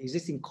find that the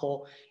existing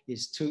core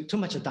is too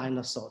much a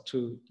dinosaur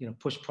to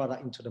push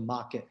product into the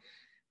market.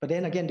 But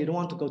then again, they don't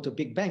want to go to a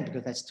big bank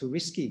because that's too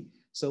risky.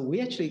 So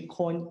we actually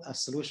coined a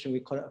solution,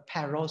 we call it a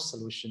parallel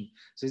solution.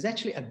 So it's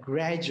actually a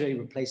gradual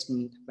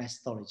replacement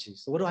methodology.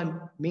 So what do I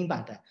mean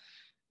by that?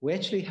 We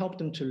actually help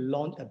them to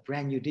launch a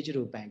brand new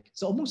digital bank.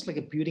 So almost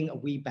like building a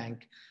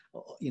WeBank,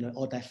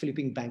 or that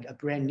Philippine bank, a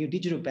brand new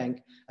digital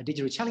bank, a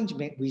digital challenge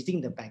bank within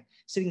the bank,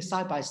 sitting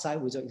side by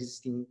side with the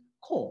existing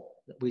core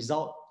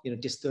without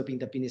disturbing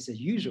the business as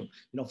usual.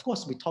 Of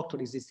course, we talk to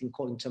the existing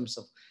core in terms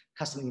of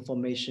customer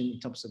information, in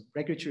terms of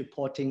regulatory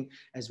reporting,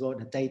 as well as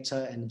the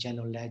data and the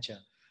general ledger.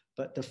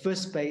 But the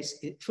first phase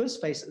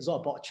is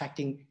all about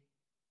attracting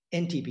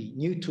NTB,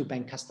 new to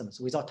bank customers,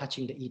 without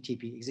touching the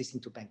ETB,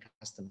 existing to bank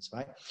customers,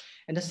 right?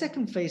 And the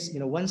second phase,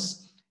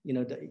 once,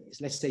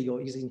 let's say your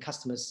existing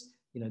customers,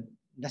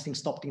 nothing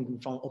stopping them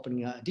from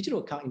opening a digital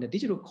account in the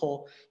digital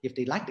core. If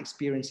they like the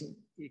experience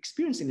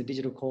in the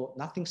digital core,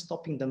 nothing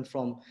stopping them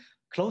from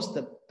close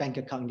the bank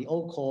account in the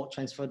old core,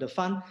 transfer the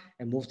fund,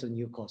 and move to the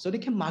new core. So they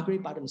can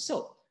migrate by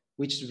themselves,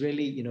 which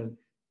really,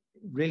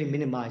 really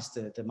minimize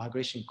the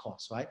migration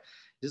costs, right?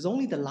 There's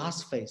only the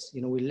last phase.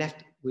 We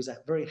left with a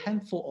very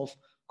handful of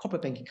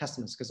corporate banking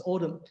customers, because all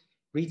the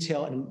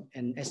retail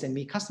and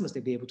SME customers,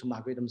 they'll be able to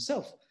migrate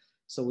themselves.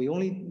 So we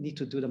only need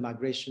to do the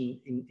migration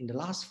in the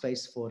last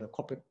phase for the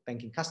corporate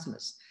banking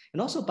customers.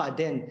 And also by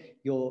then,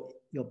 your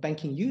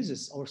banking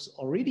users also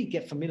already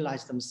get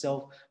familiarized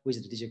themselves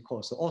with the digital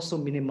core. So also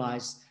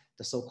minimize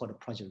the so-called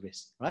project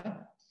risk, right?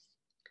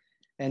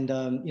 And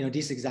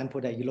this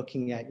example that you're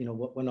looking at,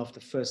 one of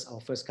our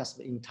first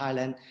customer in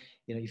Thailand,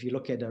 if you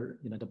look at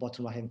the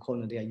bottom right-hand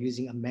corner, they are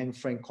using a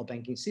mainframe core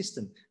banking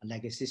system, a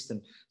legacy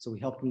system. So we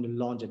helped them to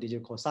launch a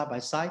digital core side by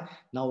side.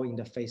 Now we're in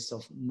the phase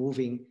of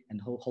moving and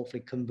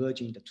hopefully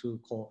converging the two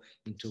core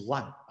into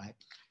one, right?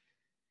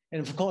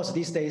 And of course,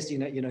 these days, you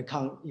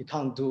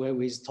can't do it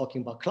with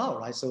talking about cloud,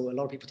 right? So a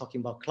lot of people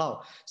talking about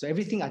cloud. So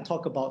everything I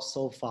talk about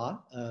so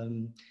far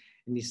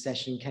in this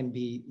session can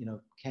be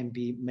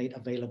made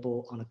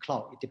available on a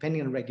cloud.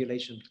 Depending on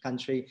regulation of the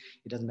country,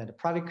 it doesn't matter,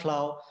 private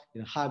cloud,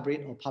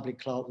 hybrid or public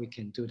cloud, we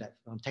can do that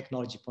from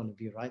technology point of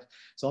view, right?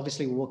 So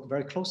obviously we work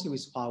very closely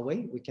with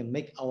Huawei. We can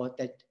make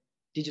that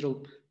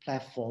digital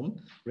platform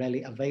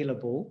really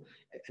available,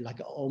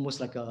 almost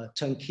like a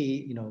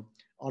turnkey,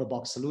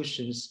 out-of-box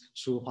solutions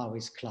through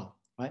Huawei's cloud,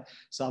 right?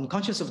 So I'm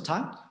conscious of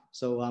time.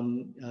 So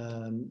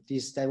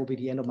that will be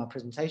the end of my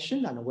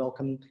presentation, and I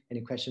welcome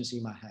any questions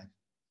you might have.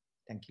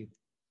 Thank you.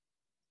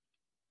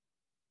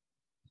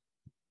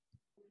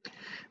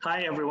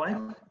 Hi,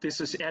 everyone.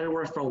 This is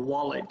Edward from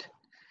Wallyt,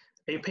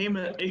 a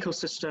payment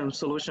ecosystem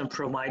solution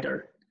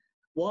provider.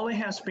 Wallyt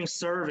has been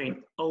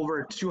serving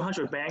over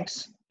 200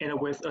 banks and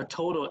with a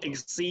total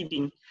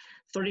exceeding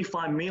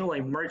 35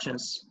 million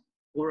merchants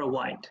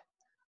worldwide.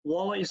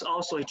 Wallyt is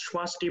also a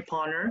trusted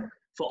partner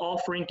for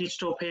offering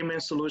digital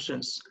payment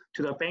solutions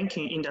to the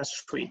banking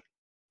industry.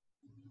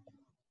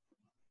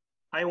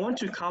 I want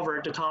to cover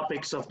the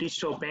topics of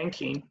digital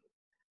banking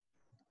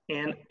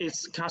and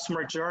its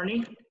customer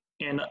journey,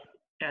 and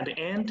at the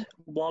end,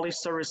 Wallyt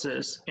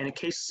services and a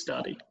case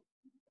study.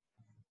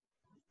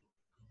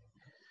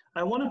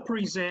 I want to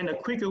present a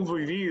quick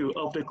overview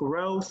of the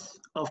growth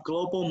of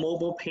global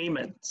mobile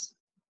payments.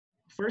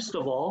 First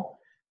of all,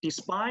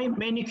 despite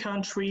many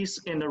countries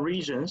in the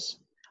regions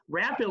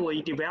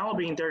rapidly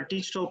developing their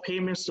digital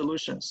payment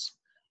solutions,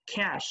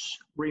 cash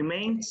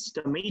remains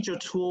the major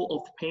tool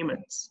of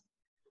payments.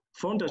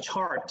 From the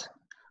chart,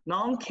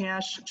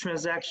 non-cash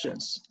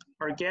transactions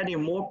are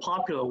getting more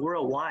popular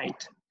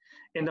worldwide,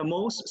 and the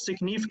most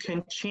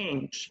significant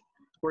change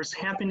was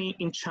happening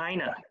in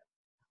China,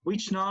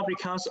 which now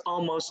becomes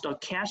almost a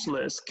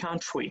cashless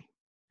country.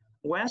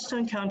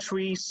 Western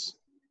countries,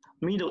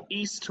 Middle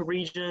East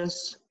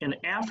regions, and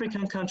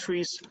African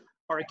countries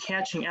are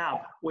catching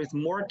up with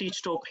more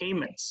digital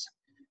payments,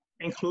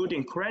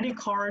 including credit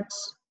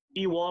cards,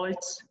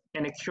 e-wallets,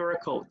 and QR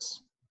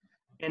codes,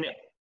 and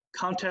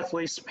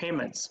contactless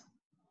payments.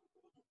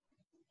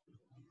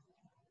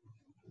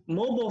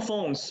 Mobile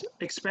phones,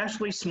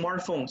 especially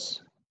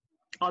smartphones,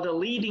 are the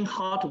leading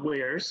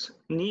hardwares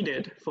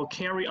needed for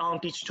carry on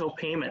digital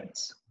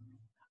payments.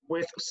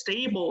 With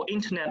stable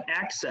internet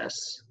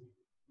access,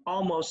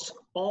 almost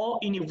all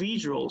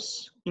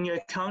individuals in a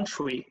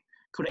country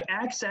could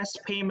access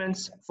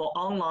payments for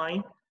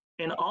online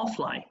and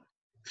offline,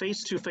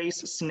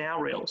 face-to-face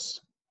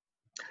scenarios.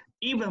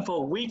 Even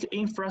for weak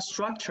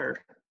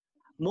infrastructure,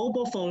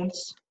 mobile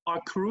phones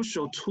are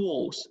crucial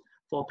tools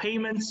for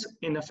payments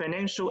in the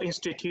financial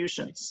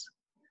institutions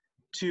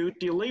to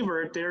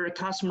deliver their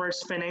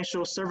customers'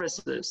 financial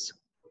services,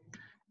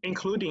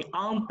 including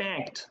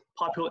unbanked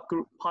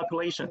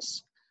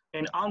populations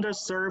and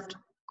underserved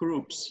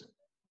groups.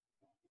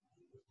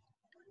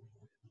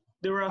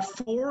 There are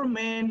 4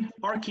 main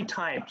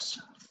archetypes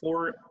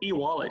for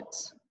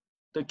e-wallets.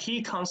 The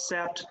key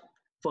concept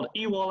for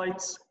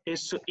e-wallets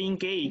is to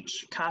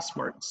engage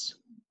customers,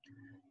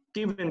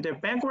 given their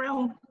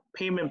background,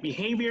 payment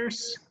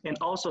behaviors, and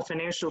also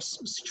financial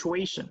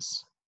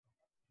situations.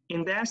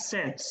 In that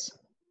sense,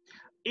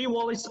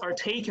 e-wallets are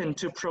taken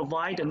to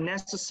provide the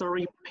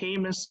necessary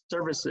payment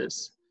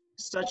services,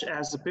 such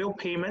as bill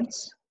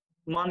payments,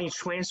 money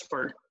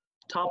transfer,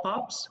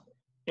 top-ups,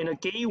 and a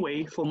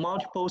gateway for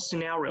multiple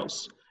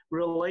scenarios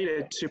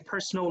related to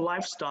personal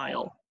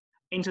lifestyle,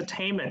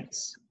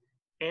 entertainments,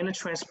 and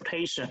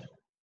transportation.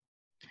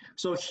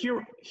 So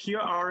here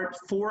are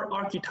 4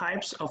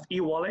 archetypes of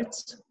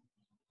e-wallets.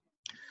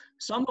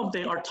 Some of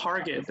them are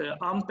targeted the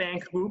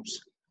unbanked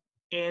groups,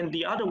 and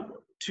the other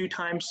 2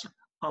 types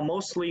are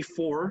mostly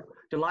for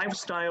the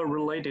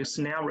lifestyle-related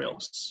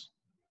scenarios,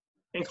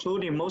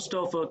 including most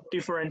of the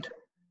different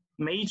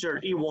major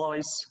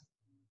e-wallets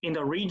in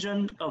the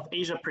region of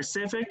Asia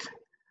Pacific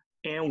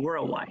and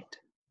worldwide.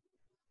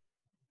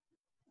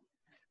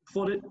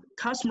 For the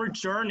customer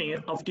journey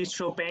of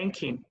digital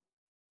banking,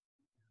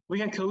 we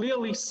can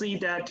clearly see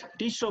that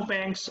digital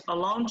banks are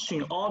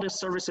launching all the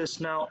services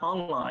now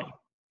online,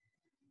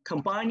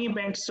 combining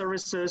bank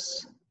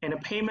services and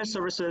payment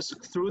services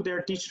through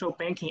their digital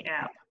banking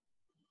app.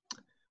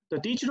 The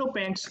digital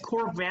bank's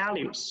core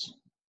values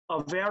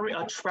are very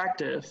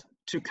attractive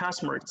to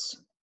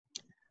customers,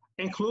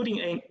 including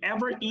an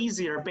ever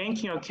easier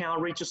banking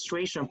account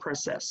registration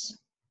process,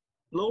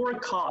 lower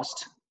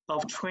cost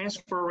of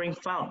transferring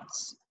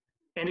funds,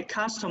 and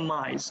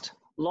customized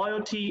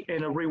loyalty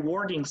and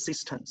rewarding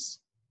systems.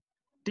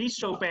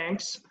 Digital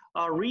banks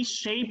are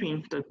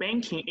reshaping the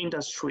banking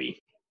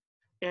industry,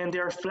 and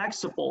they're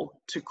flexible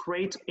to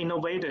create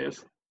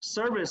innovative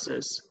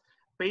services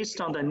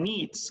based on the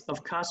needs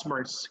of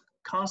customers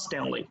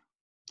constantly.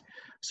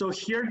 So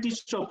here,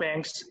 digital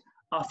banks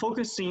are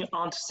focusing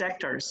on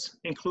sectors,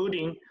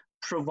 including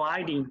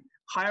providing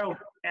higher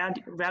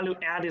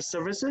value-added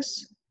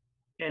services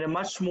and a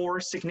much more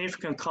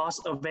significant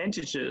cost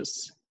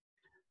advantages,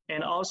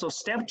 and also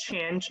step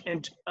change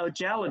and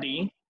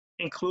agility,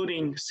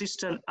 including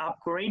system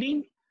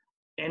upgrading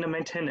and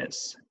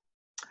maintenance.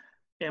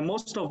 And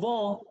most of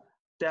all,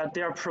 that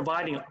they are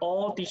providing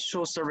all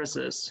digital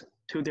services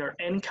to their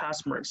end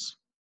customers.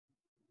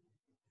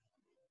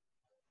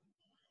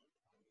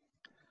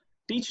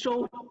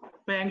 Digital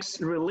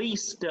banks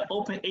release the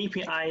open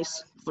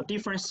APIs for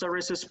different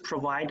services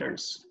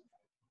providers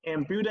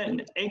and build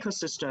an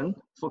ecosystem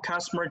for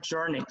customer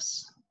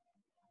journeys.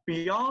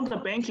 Beyond the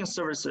banking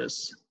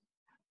services,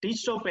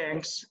 digital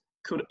banks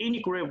could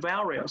integrate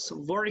various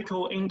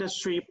vertical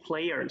industry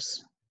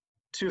players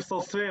to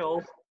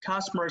fulfill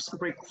customers'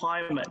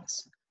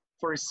 requirements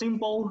for a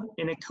simple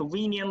and a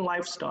convenient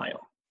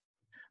lifestyle.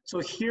 So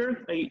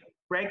here, a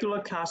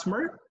regular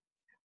customer,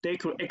 they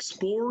could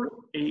explore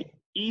an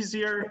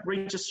easier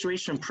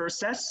registration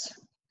process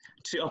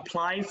to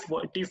apply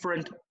for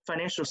different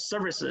financial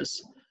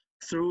services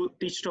through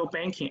digital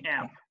banking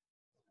app.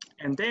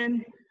 And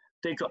then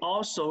they could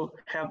also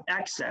have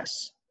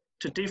access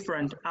to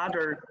different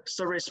other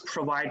service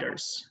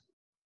providers,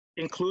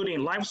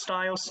 including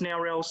lifestyle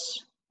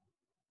scenarios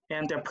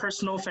and their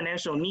personal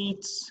financial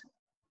needs,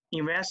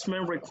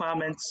 investment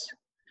requirements,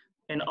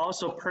 and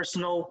also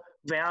personal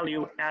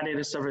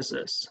value-added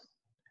services,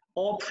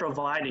 all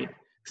provided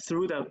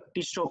through the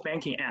digital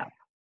banking app.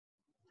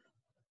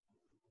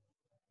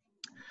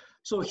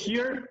 So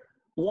here,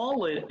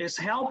 Wallyt is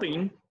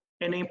helping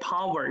and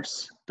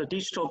empowers the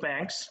digital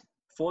banks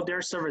for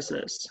their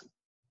services.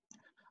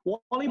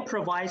 Wallyt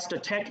provides the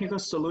technical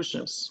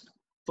solutions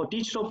for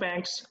digital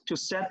banks to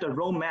set the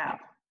roadmap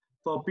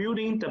for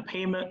building the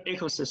payment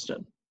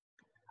ecosystem.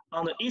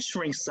 On the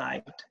issuing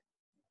side,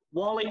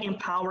 Wallyt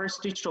empowers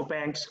digital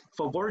banks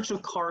for virtual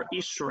card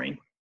issuing,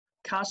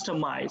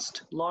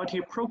 customized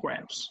loyalty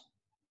programs,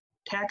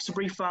 tax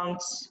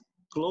refunds,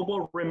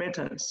 global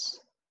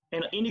remittance,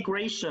 and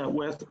integration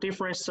with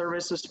different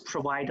services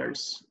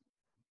providers.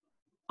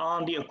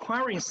 On the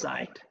acquiring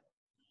side,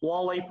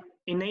 Wallyt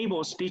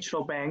enables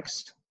digital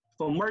banks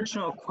for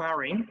merchant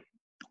acquiring,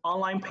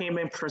 online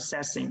payment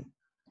processing,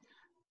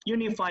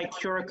 unified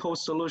QR code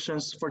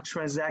solutions for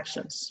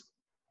transactions,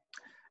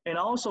 and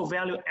also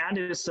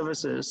value-added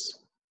services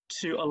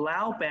to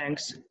allow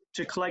banks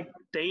to collect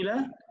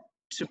data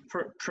to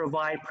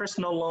provide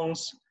personal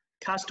loans,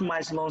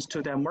 customized loans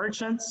to their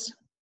merchants.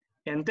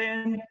 And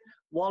then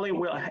Wallyt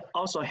will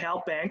also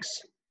help banks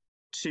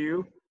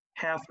to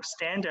have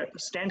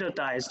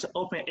standardized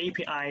open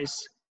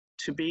APIs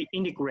to be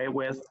integrated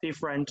with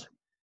different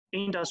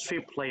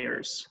industry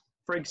players.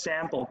 For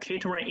example,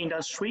 catering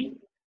industry,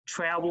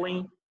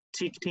 traveling,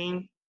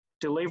 ticketing,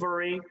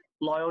 delivery,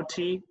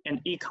 loyalty, and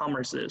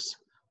e-commerces.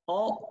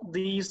 All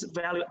these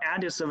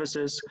value-added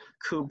services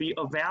could be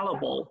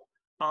available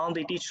on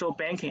the digital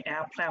banking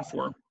app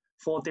platform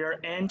for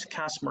their end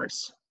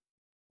customers.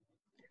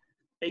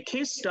 A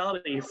case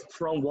study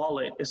from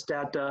Wallyt is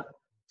that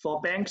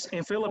for banks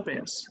in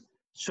Philippines,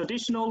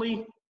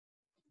 traditionally,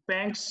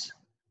 banks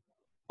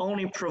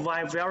only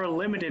provide very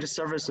limited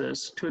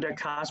services to their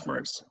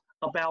customers.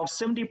 About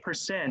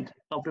 70%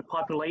 of the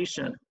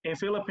population in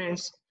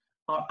Philippines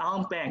are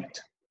unbanked,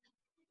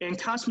 and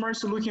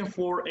customers looking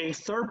for a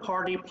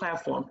third-party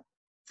platform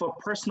for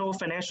personal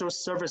financial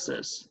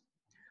services.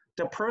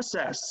 The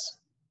process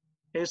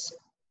is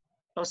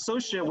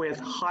associated with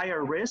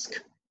higher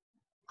risk,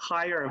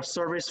 higher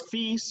service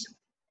fees,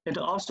 and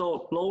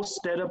also low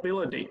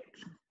stability.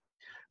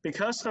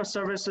 Because the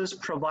services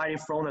provided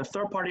from the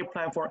third-party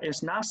platform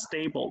is not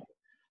stable,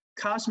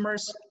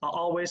 customers are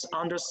always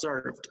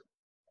underserved.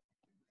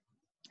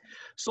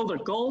 So the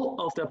goal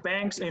of the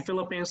banks in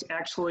Philippines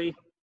actually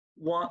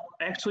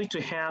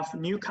to have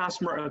new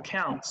customer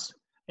accounts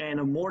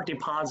and more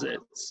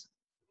deposits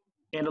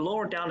and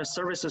lower down the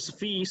services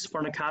fees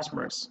for the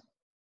customers.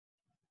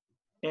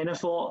 And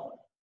for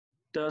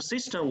the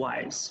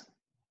system-wise,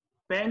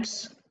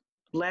 banks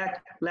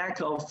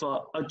lack of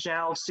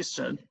agile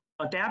system,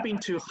 adapting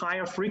to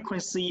higher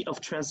frequency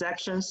of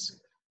transactions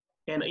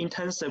and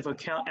intensive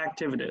account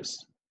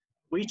activities,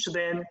 which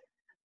then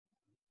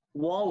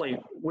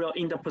Wallyt will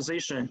in the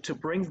position to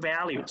bring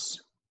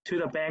values to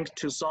the bank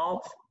to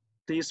solve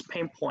these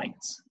pain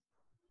points.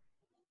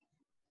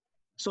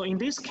 So in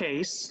this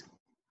case,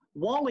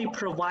 Wallyt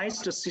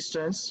provides the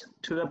assistance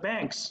to the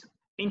banks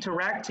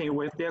interacting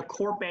with their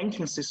core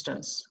banking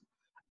systems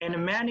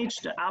and manage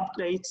the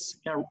updates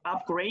and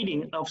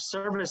upgrading of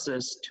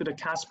services to the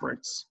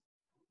customers.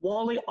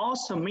 Wallyt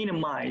also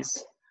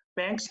minimize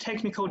banks'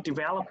 technical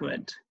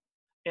development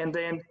and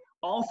then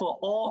offer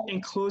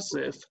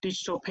all-inclusive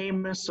digital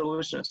payment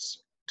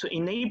solutions to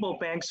enable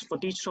banks for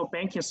digital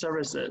banking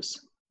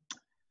services.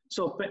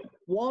 So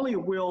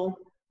Wallyt will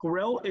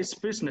grow its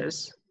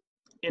business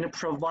and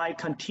provide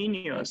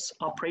continuous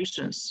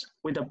operations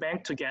with the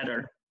bank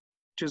together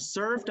to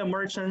serve the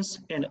merchants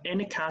and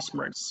end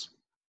customers,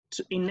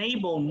 to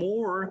enable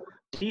more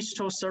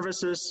digital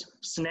services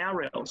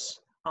scenarios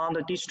on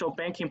the digital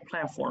banking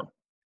platform.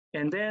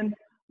 And then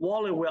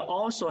Wallyt will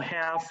also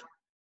have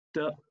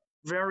the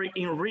very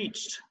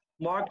enriched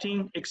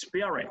marketing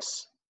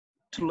experience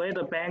to let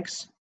the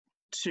banks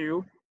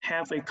to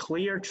have a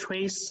clear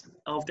trace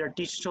of their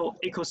digital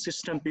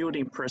ecosystem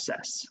building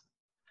process.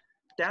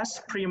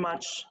 That's pretty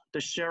much the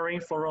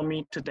sharing from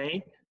me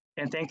today,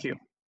 and thank you.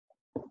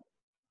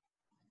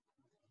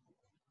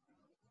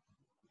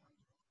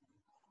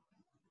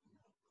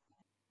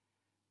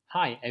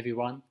 Hi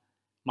everyone,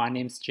 my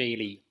name is Jay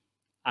Lee.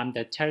 I'm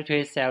the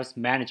Territory Sales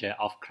Manager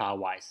of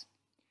Cloudwise.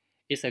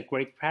 It's a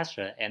great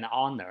pleasure and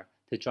honor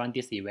to join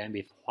this event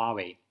with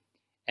Huawei,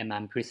 and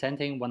I'm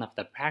presenting one of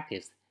the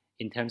practice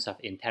in terms of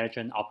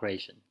intelligent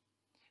operation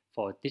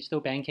for digital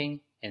banking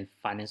and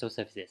financial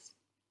services.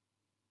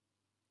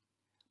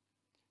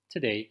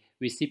 Today,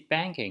 we see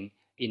banking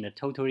in a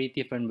totally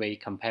different way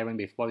comparing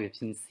with what we've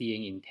been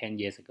seeing in 10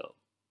 years ago.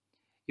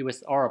 It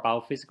was all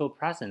about physical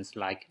presence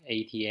like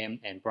ATM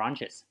and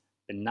branches,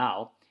 but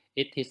now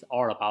it is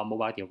all about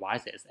mobile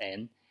devices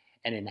and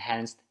an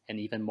enhanced and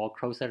even more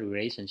closer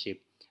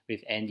relationship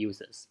with end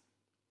users.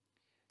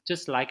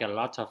 Just like a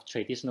lot of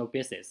traditional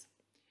business,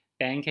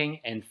 banking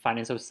and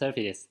financial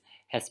services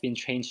has been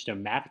changed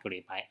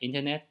dramatically by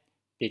internet,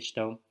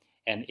 digital,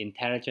 and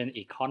intelligent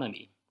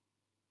economy.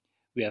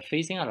 We are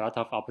facing a lot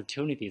of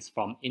opportunities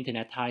from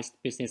internetized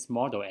business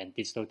model and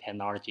digital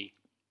technology.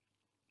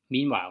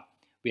 Meanwhile,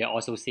 we are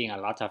also seeing a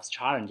lot of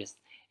challenges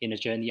in the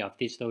journey of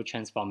digital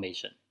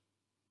transformation.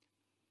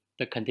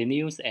 The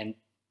continuous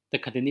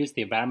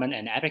development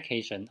and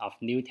application of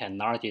new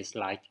technologies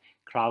like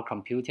cloud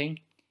computing,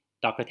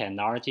 Docker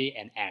technology,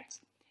 and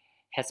X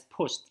has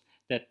pushed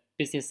the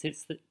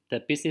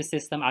business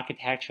system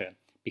architecture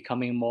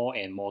becoming more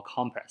and more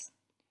complex,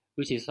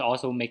 which is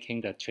also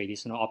making the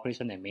traditional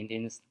operation and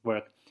maintenance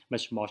work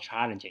much more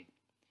challenging.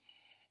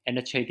 And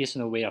the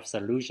traditional way of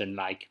solution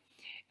like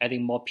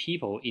adding more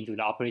people into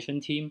the operation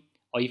team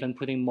or even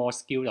putting more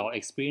skilled or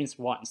experienced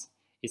ones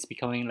is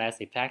becoming less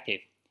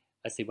effective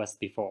as it was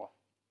before.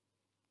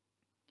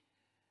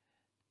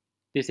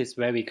 This is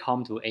where we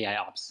come to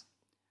AIOps.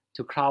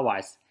 To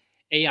Cloudwise,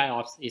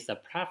 AIOps is a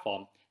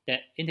platform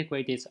that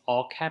integrates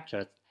all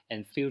captured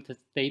and filtered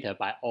data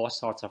by all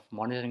sorts of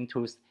monitoring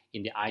tools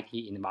in the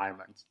IT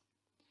environment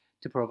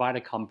to provide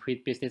a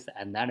complete business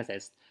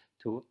analysis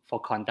for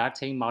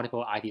conducting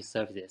multiple IT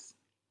services.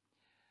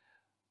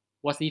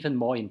 What's even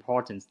more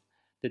important,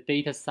 the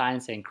data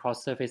science and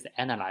cross-service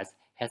analysis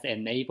has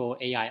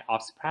enabled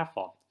AIOps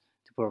platform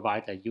to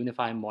provide a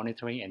unified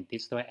monitoring and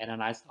digital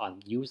analysis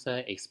on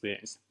user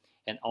experience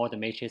and all the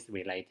metrics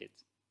related.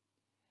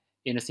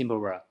 In a simple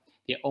word,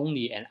 the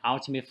only and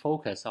ultimate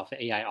focus of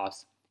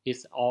AIOps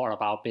is all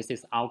about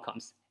business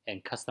outcomes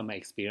and customer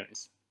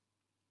experience.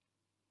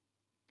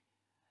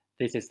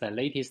 This is the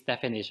latest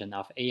definition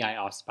of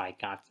AIOps by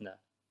Gartner.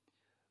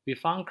 We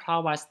found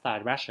Cloudwise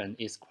direction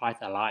is quite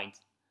aligned.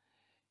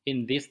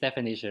 In this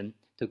definition,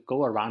 to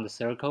go around the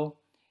circle,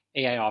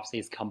 AIOps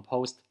is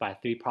composed by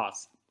three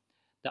parts: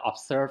 the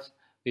observe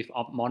with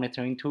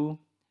monitoring tool,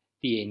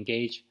 the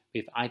engage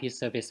with IT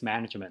service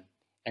management,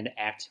 and the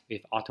act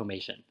with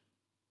automation.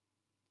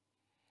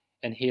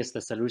 And here's the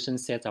solution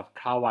set of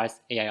Cloudwise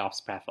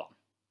AIOps platform.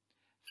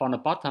 From the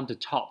bottom to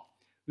top,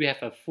 we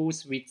have a full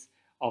suite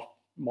of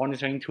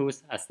monitoring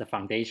tools as the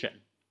foundation,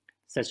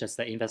 such as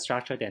the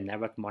infrastructure and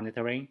network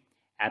monitoring,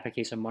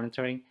 application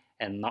monitoring,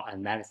 and log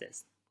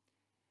analysis.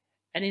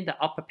 And in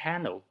the upper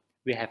panel,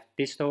 we have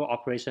digital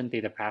operation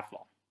data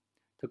platform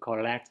to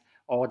collect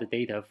all the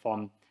data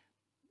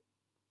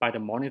by the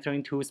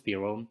monitoring tools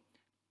below.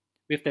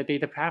 With the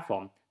data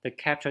platform, the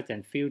captured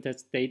and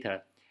filtered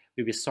data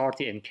will be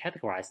sorted and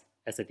categorized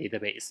as a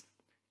database.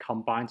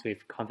 Combined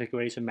with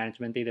configuration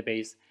management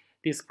database,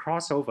 this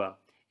crossover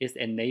is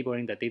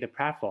enabling the data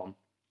platform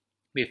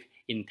with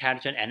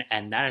intelligent and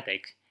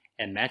analytics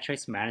and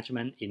metrics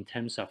management in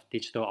terms of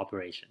digital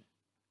operation.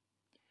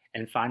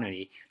 And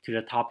finally, to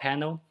the top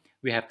panel,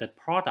 we have the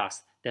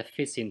products that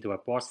fits into a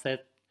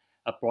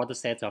broader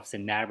set of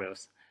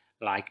scenarios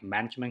like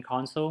management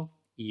console,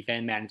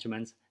 event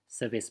management,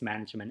 service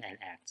management, and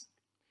acts.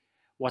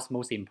 What's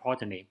most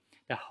importantly,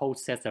 the whole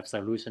set of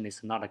solutions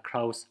is not a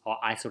closed or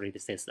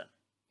isolated system.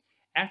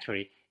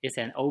 Actually, it's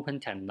an open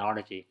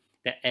technology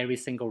that every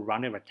single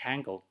rounded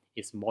rectangle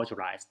is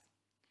modularized.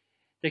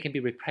 They can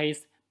be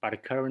replaced by the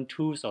current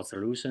tools or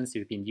solutions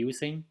you've been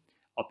using,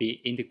 or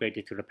be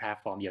integrated to the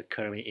platform you're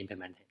currently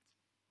implementing.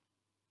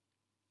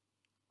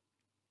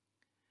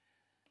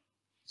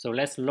 So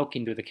let's look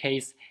into the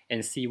case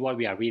and see what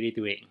we are really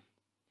doing.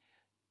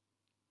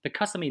 The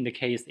customer in the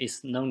case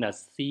is known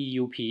as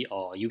CUP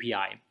or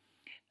UPI,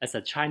 as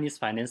a Chinese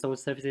financial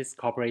services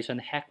corporation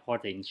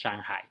headquartered in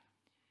Shanghai.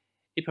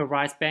 It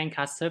provides bank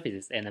card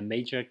services and a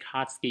major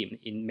card scheme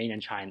in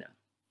mainland China.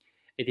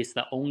 It is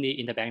the only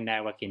interbank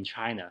network in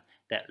China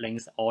that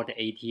links all the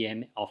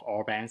ATM of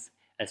all banks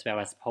as well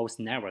as post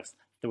networks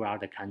throughout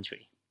the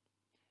country.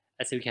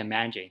 As you can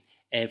imagine,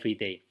 every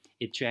day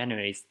it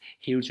generates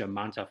huge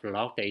amounts of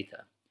log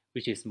data,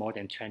 which is more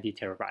than 20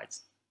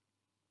 terabytes.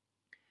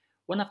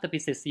 One of the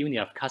business unit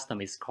of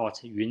customers is called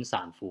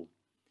Yunsanfu.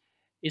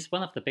 It's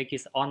one of the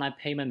biggest online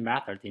payment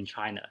methods in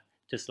China,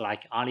 just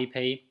like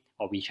Alipay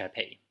or WeChat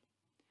Pay.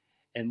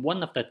 And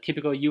one of the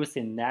typical use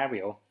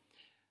scenario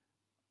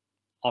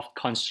of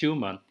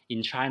consumer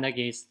in China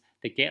is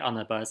they get on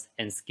a bus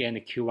and scan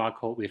the QR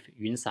code with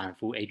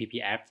Yunsanfu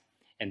app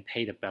and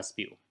pay the bus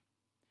bill.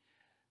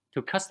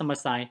 To customer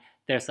side,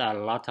 there's a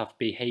lot of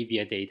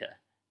behavior data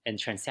and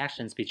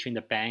transactions between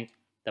the bank,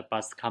 the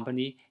bus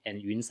company,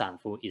 and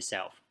Yunsanfu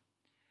itself.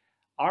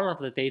 All of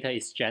the data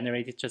is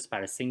generated just by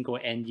a single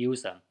end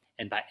user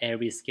and by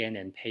every scan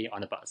and pay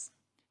on the bus,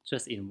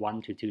 just in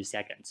 1 to 2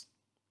 seconds.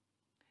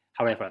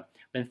 However,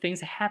 when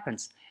things happen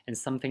and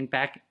something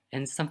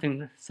in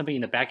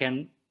the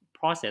backend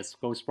process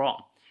goes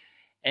wrong,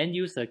 end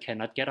user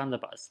cannot get on the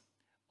bus,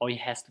 or it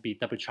has to be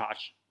double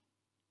charged.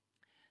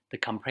 The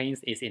complaint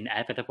is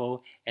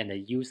inevitable and the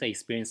user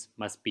experience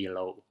must be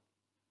low.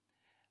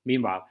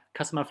 Meanwhile,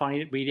 customers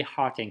find it really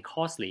hard and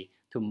costly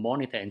to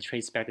monitor and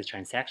trace back the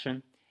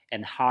transaction,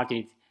 and hard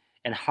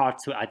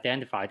to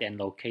identify and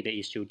locate the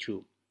issue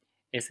too,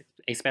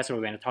 especially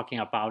when talking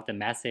about the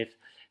massive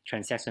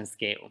transaction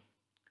scale.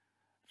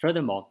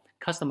 Furthermore,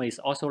 customer is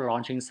also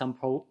launching some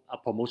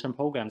promotion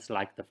programs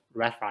like the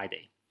Red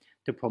Friday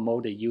to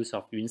promote the use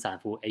of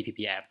Yunsanfu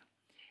app,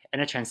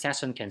 and the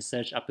transaction can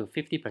surge up to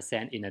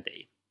 50% in a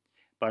day.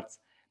 But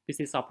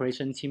business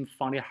operation team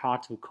found it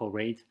hard to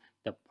correlate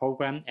the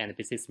program and the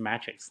business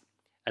metrics,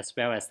 as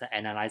well as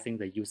analyzing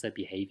the user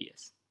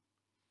behaviors.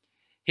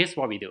 Here's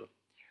what we do.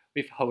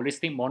 With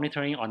holistic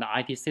monitoring on the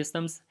IT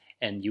systems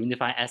and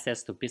unified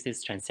access to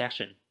business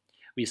transaction,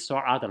 we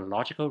sort out the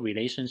logical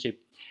relationship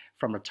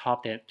from the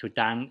top to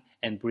down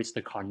and bridge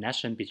the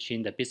connection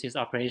between the business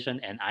operation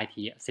and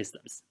IT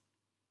systems.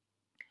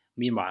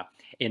 Meanwhile,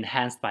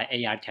 enhanced by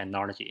AI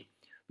technology,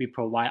 we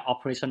provide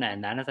operational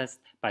analysis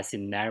by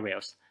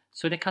scenarios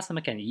so the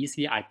customer can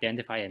easily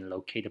identify and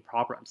locate the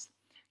problems,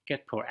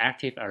 get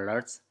proactive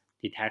alerts,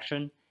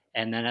 detection,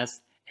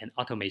 analysis, and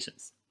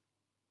automations.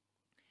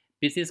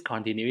 Business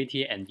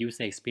continuity and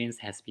user experience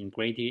has been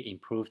greatly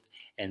improved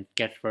and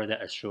get further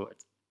assured.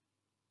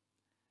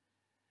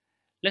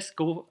 Let's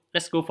go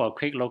for a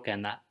quick look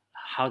at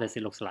how does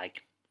it look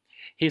like.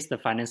 Here's the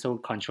Financial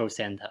Control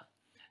Center.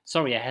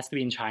 Sorry, it has to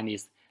be in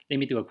Chinese. Let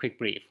me do a quick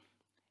brief.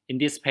 In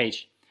this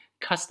page,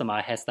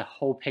 customer has the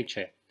whole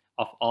picture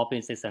of all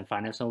business and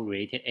financial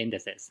related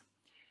indices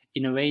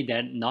in a way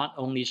that not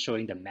only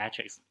showing the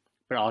metrics,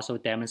 but also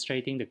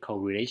demonstrating the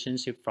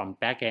correlationship from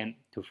back-end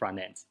to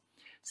front-end,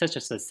 such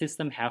as the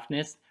system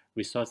healthiness,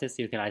 resources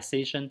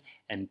utilization,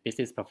 and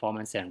business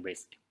performance and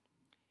risk.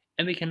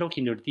 And we can look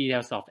into the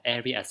details of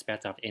every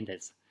aspect of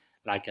index,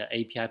 like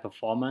API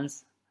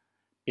performance,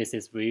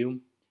 business view,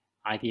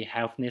 IT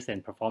healthiness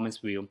and performance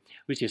view,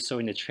 which is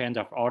showing the trend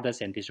of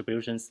orders and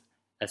distributions,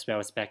 as well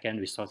as backend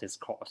resources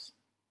costs.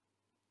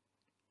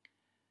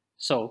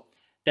 So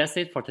that's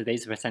it for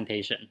today's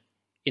presentation.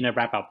 In a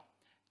wrap-up,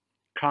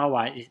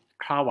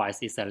 Cloudwise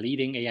is a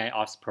leading AI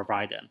ops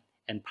provider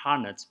and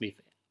partners with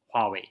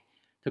Huawei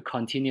to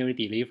continue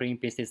delivering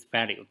business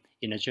value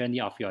in the journey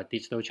of your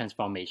digital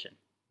transformation.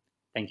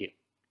 Thank you.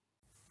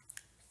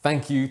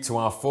 Thank you to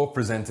our 4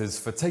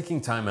 presenters for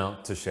taking time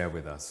out to share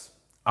with us.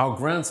 Our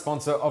grand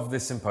sponsor of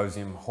this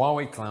symposium,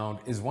 Huawei Cloud,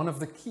 is one of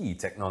the key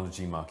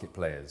technology market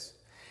players.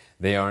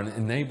 They are an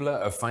enabler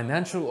of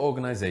financial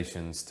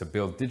organizations to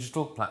build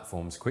digital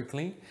platforms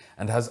quickly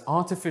and has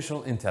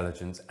artificial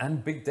intelligence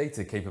and big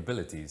data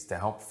capabilities to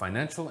help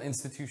financial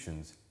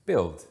institutions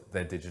build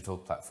their digital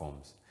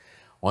platforms.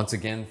 Once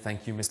again,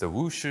 thank you Mr.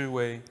 Wu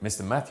Shiwei,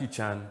 Mr. Matthew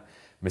Chan,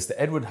 Mr.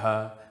 Edward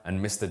He,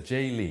 and Mr.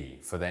 Jay Lee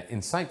for their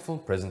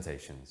insightful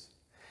presentations.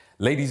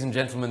 Ladies and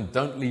gentlemen,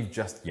 don't leave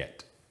just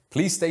yet.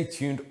 Please stay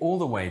tuned all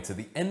the way to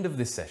the end of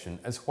this session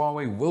as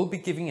Huawei will be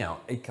giving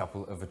out a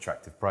couple of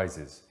attractive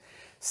prizes.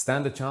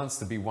 Stand a chance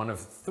to be one of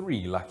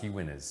 3 lucky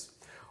winners.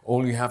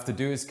 All you have to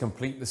do is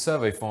complete the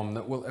survey form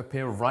that will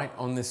appear right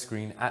on this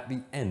screen at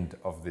the end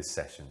of this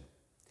session.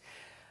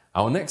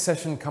 Our next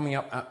session coming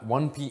up at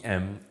 1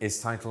 p.m. is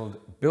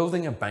titled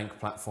Building a Bank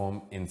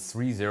Platform in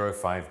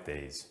 305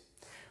 Days.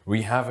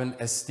 We have an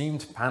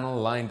esteemed panel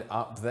lined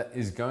up that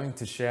is going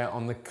to share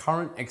on the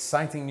current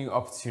exciting new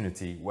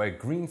opportunity where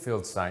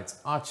greenfield sites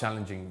are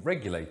challenging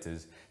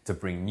regulators to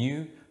bring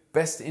new,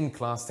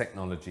 best-in-class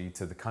technology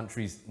to the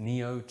country's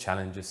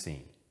neo-challenger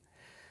scene.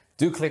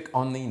 Do click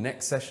on the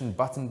next session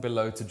button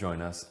below to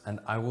join us, and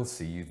I will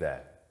see you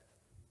there.